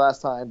as I said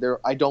last time.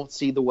 I don't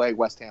see the way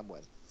West Ham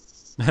win.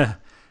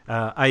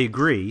 I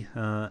agree.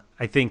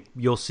 I think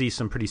you'll see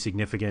some pretty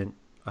significant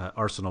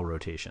Arsenal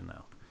rotation,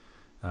 though.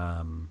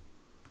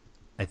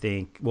 I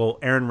think,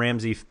 Aaron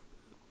Ramsey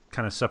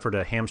kind of suffered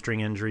a hamstring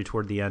injury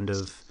toward the end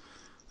of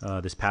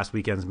this past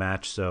weekend's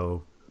match,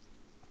 so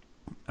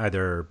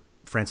either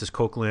Francis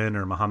Coquelin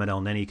or Mohamed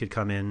El Neni could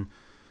come in,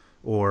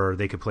 or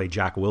they could play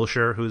Jack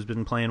Wilshere, who's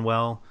been playing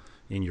well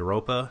in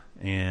Europa.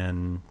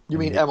 And you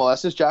mean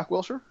MLS's Jack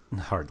Wilshere?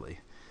 Hardly.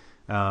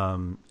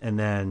 And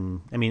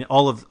then, I mean,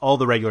 all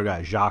the regular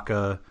guys,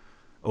 Xhaka,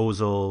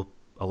 Ozil,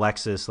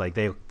 Alexis, like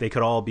they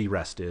could all be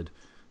rested.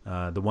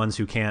 The ones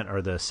who can't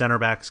are the center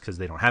backs because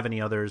they don't have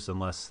any others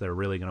unless they're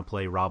really going to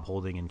play Rob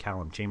Holding and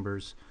Callum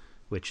Chambers,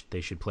 which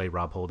they should play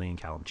Rob Holding and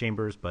Callum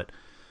Chambers. But,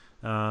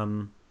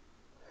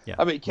 yeah.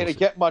 I mean, can it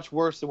get much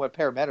worse than what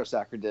Per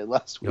Mertesacker did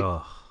last week?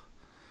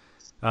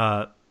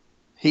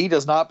 He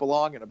does not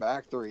belong in a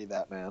back three,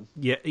 that man.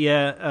 Yeah.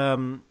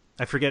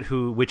 I forget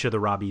which of the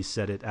Robbies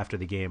said it after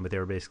the game, but they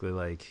were basically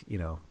like,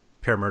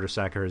 Per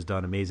Mertesacker has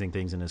done amazing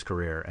things in his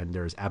career, and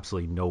there's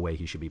absolutely no way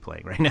he should be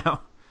playing right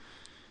now.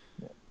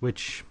 Yeah.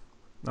 Which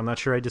I'm not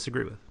sure I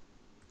disagree with.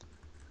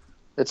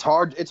 It's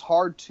hard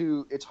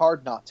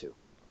not to.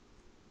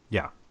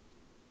 Yeah.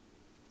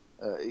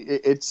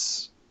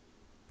 It's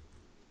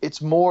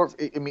more.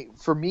 I mean,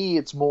 for me,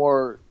 it's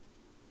more.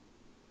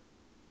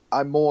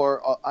 I'm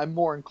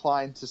more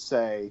inclined to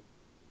say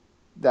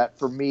that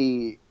for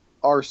me,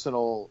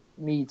 Arsenal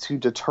need to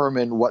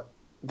determine what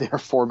their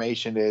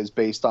formation is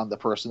based on the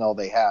personnel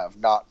they have,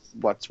 not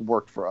what's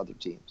worked for other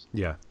teams.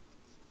 Yeah,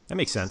 that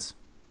makes sense.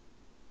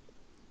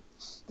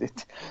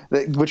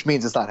 Which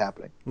means it's not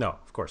happening. No,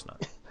 of course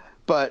not.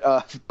 But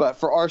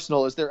for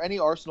Arsenal, is there any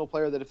Arsenal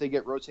player that if they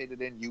get rotated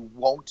in, you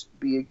won't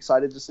be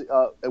excited to see?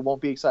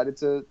 Won't be excited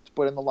to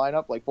put in the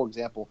lineup? Like, for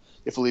example,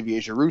 if Olivier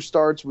Giroud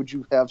starts, would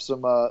you have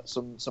some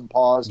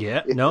pause?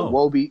 Yeah, if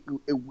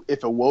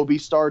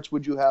Iwobi starts,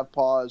 would you have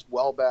pause?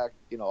 Welbeck,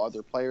 are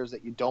there players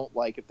that you don't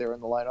like if they're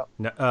in the lineup?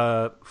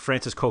 No,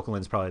 Francis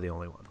Coquelin's probably the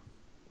only one.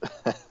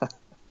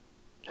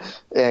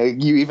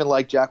 You even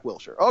like Jack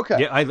Wilshere? Okay.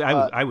 Yeah,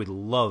 I would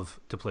love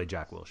to play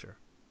Jack Wilshere.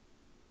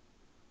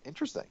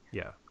 Interesting.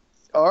 Yeah.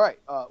 All right,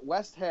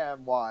 West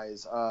Ham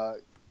wise,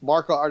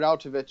 Marko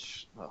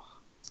Arnautovic.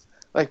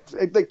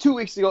 Like 2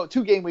 weeks ago,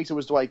 2 game weeks, it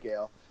was Dwight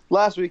Gale.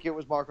 Last week it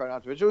was Marko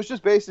Arnautovic. It was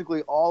just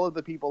basically all of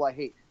the people I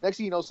hate. Next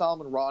thing you know,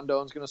 Salomon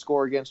Rondon's going to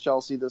score against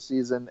Chelsea this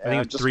season. I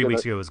think 3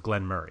 weeks ago it was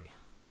Glenn Murray.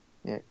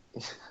 Yeah,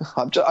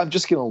 I'm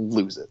just going to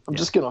lose it. I'm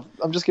just gonna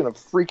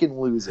freaking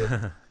lose it.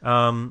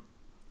 I'm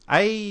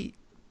a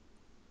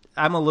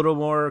little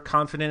more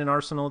confident in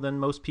Arsenal than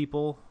most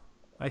people,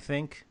 I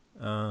think.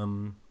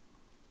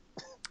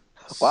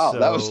 Wow,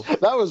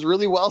 that was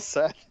really well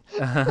said.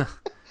 I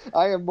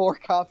am more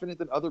confident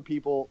than other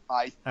people.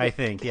 I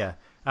think, yeah.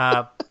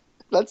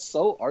 That's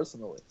so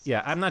Arsenal-y.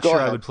 Yeah, I'm not sure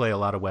I would play a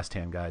lot of West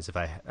Ham guys if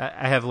I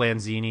have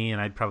Lanzini,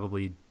 and I'd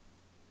probably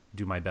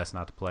do my best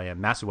not to play.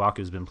 And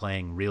Masuaku's been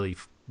playing really,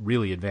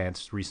 really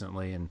advanced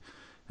recently, and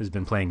has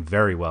been playing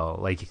very well.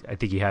 Like, I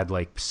think he had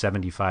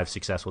 75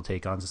 successful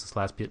take-ons this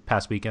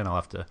past weekend. I'll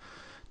have to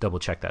double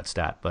check that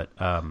stat, but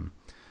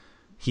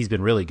he's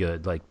been really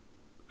good. Like,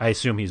 I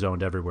assume he's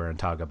owned everywhere in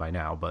Taga by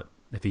now, but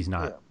if he's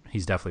not,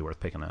 he's definitely worth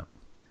picking up.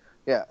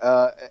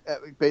 Yeah,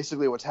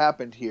 basically what's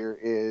happened here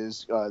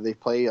is they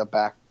play a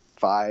back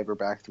 5 or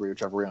back 3,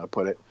 whichever way you want to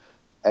put it,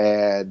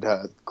 and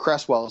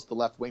Cresswell is the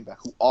left wing back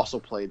who also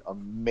played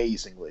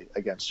amazingly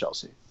against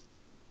Chelsea.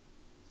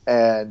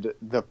 And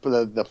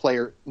the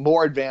player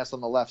more advanced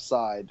on the left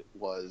side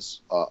was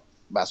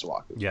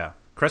Masuaku. Yeah,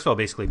 Cresswell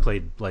basically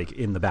played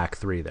in the back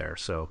 3 there,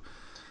 so...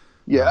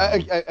 Yeah,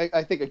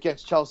 I think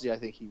against Chelsea, I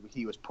think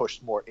he was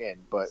pushed more in.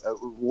 But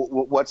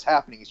what's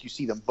happening is you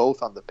see them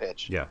both on the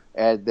pitch,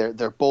 and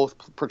they're both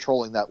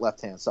patrolling that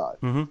left hand side.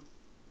 Mm-hmm.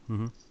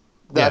 Mm-hmm.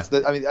 I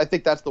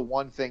think that's the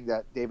one thing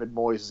that David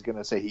Moyes is going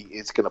to say.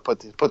 He's going to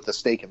put the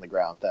stake in the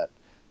ground that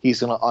he's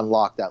going to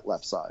unlock that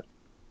left side.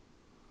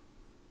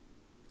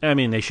 I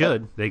mean, they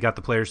should. They got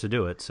the players to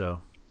do it.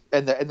 So,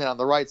 and then on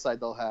the right side,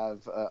 they'll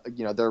have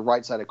their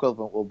right side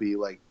equivalent will be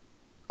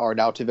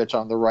Arnautovic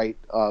on the right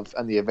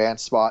on the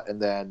advanced spot,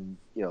 and then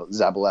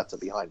Zabaleta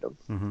behind him.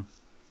 Mm-hmm.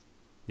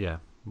 Yeah,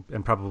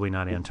 and probably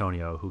not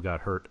Antonio, who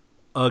got hurt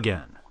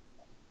again.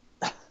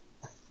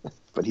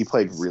 But he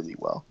played really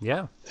well.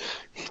 Yeah,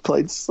 he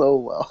played so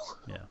well.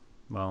 Yeah,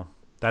 well,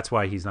 that's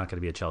why he's not going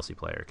to be a Chelsea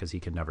player, because he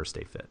can never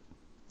stay fit.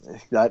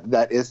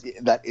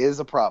 That is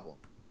a problem.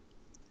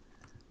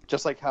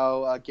 Just like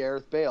how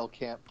Gareth Bale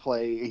can't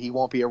play, he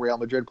won't be a Real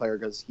Madrid player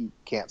because he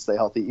can't stay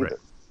healthy either.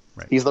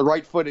 Right. He's the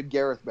right-footed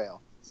Gareth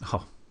Bale.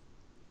 Oh.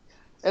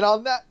 And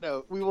on that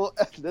note, we will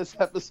end this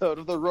episode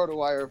of the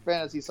RotoWire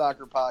Fantasy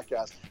Soccer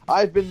Podcast.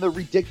 I've been the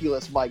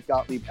ridiculous Mike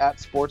Gottlieb at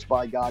Sports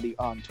by Gotti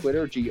on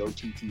Twitter,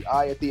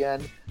 Gotti at the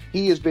end.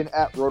 He has been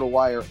at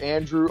RotoWire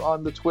Andrew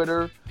on the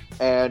Twitter.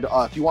 And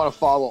if you want to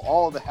follow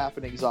all of the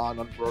happenings on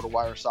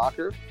RotoWire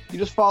Soccer, you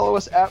just follow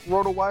us at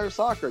RotoWire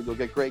Soccer. You'll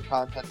get great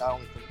content not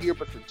only from here,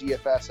 but for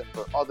DFS and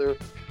for other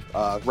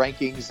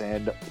rankings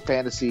and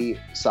fantasy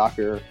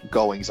soccer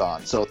goings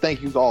on. So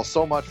thank you all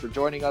so much for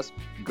joining us.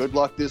 Good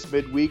luck this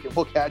midweek, and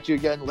we'll catch you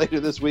again later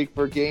this week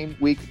for game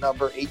week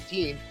number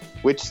 18,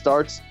 which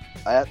starts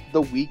at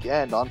the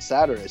weekend on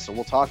Saturday. So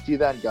we'll talk to you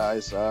then,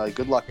 guys.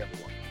 Good luck,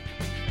 everyone.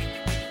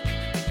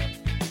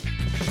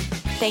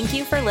 Thank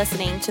you for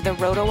listening to the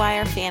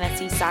RotoWire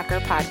Fantasy Soccer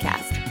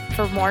Podcast.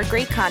 For more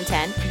great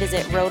content,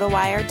 visit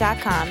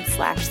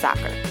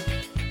rotowire.com/soccer.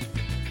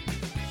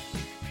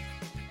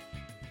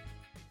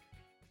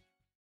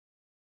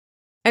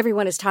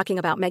 Everyone is talking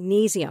about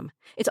magnesium.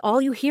 It's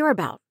all you hear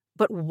about.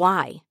 But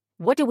why?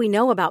 What do we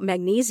know about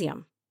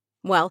magnesium?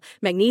 Well,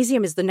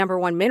 magnesium is the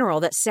 #1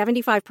 mineral that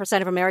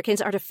 75% of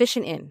Americans are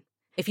deficient in.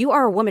 If you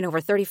are a woman over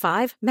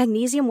 35,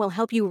 magnesium will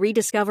help you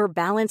rediscover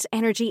balance,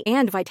 energy,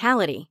 and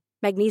vitality.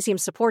 Magnesium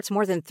supports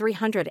more than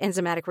 300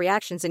 enzymatic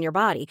reactions in your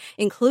body,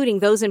 including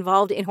those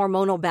involved in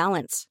hormonal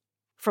balance.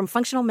 From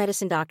functional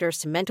medicine doctors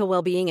to mental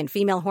well-being and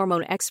female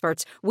hormone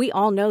experts, we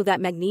all know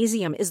that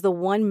magnesium is the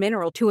one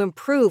mineral to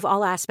improve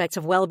all aspects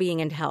of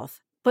well-being and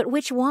health. But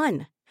which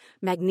one?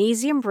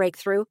 Magnesium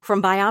Breakthrough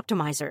from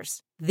Bioptimizers,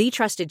 the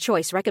trusted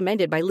choice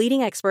recommended by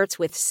leading experts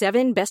with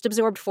 7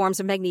 best-absorbed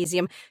forms of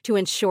magnesium to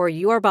ensure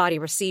your body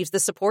receives the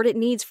support it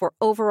needs for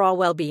overall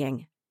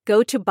well-being.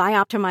 Go to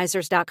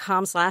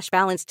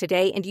bioptimizers.com/balance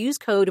today and use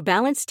code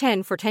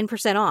BALANCE10 for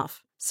 10%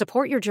 off.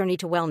 Support your journey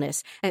to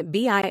wellness at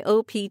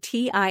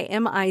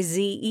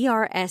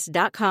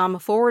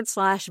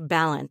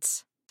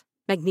bioptimizers.com/balance.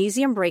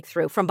 Magnesium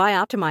Breakthrough from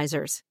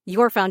Bioptimizers,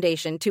 your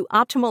foundation to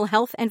optimal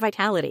health and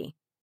vitality.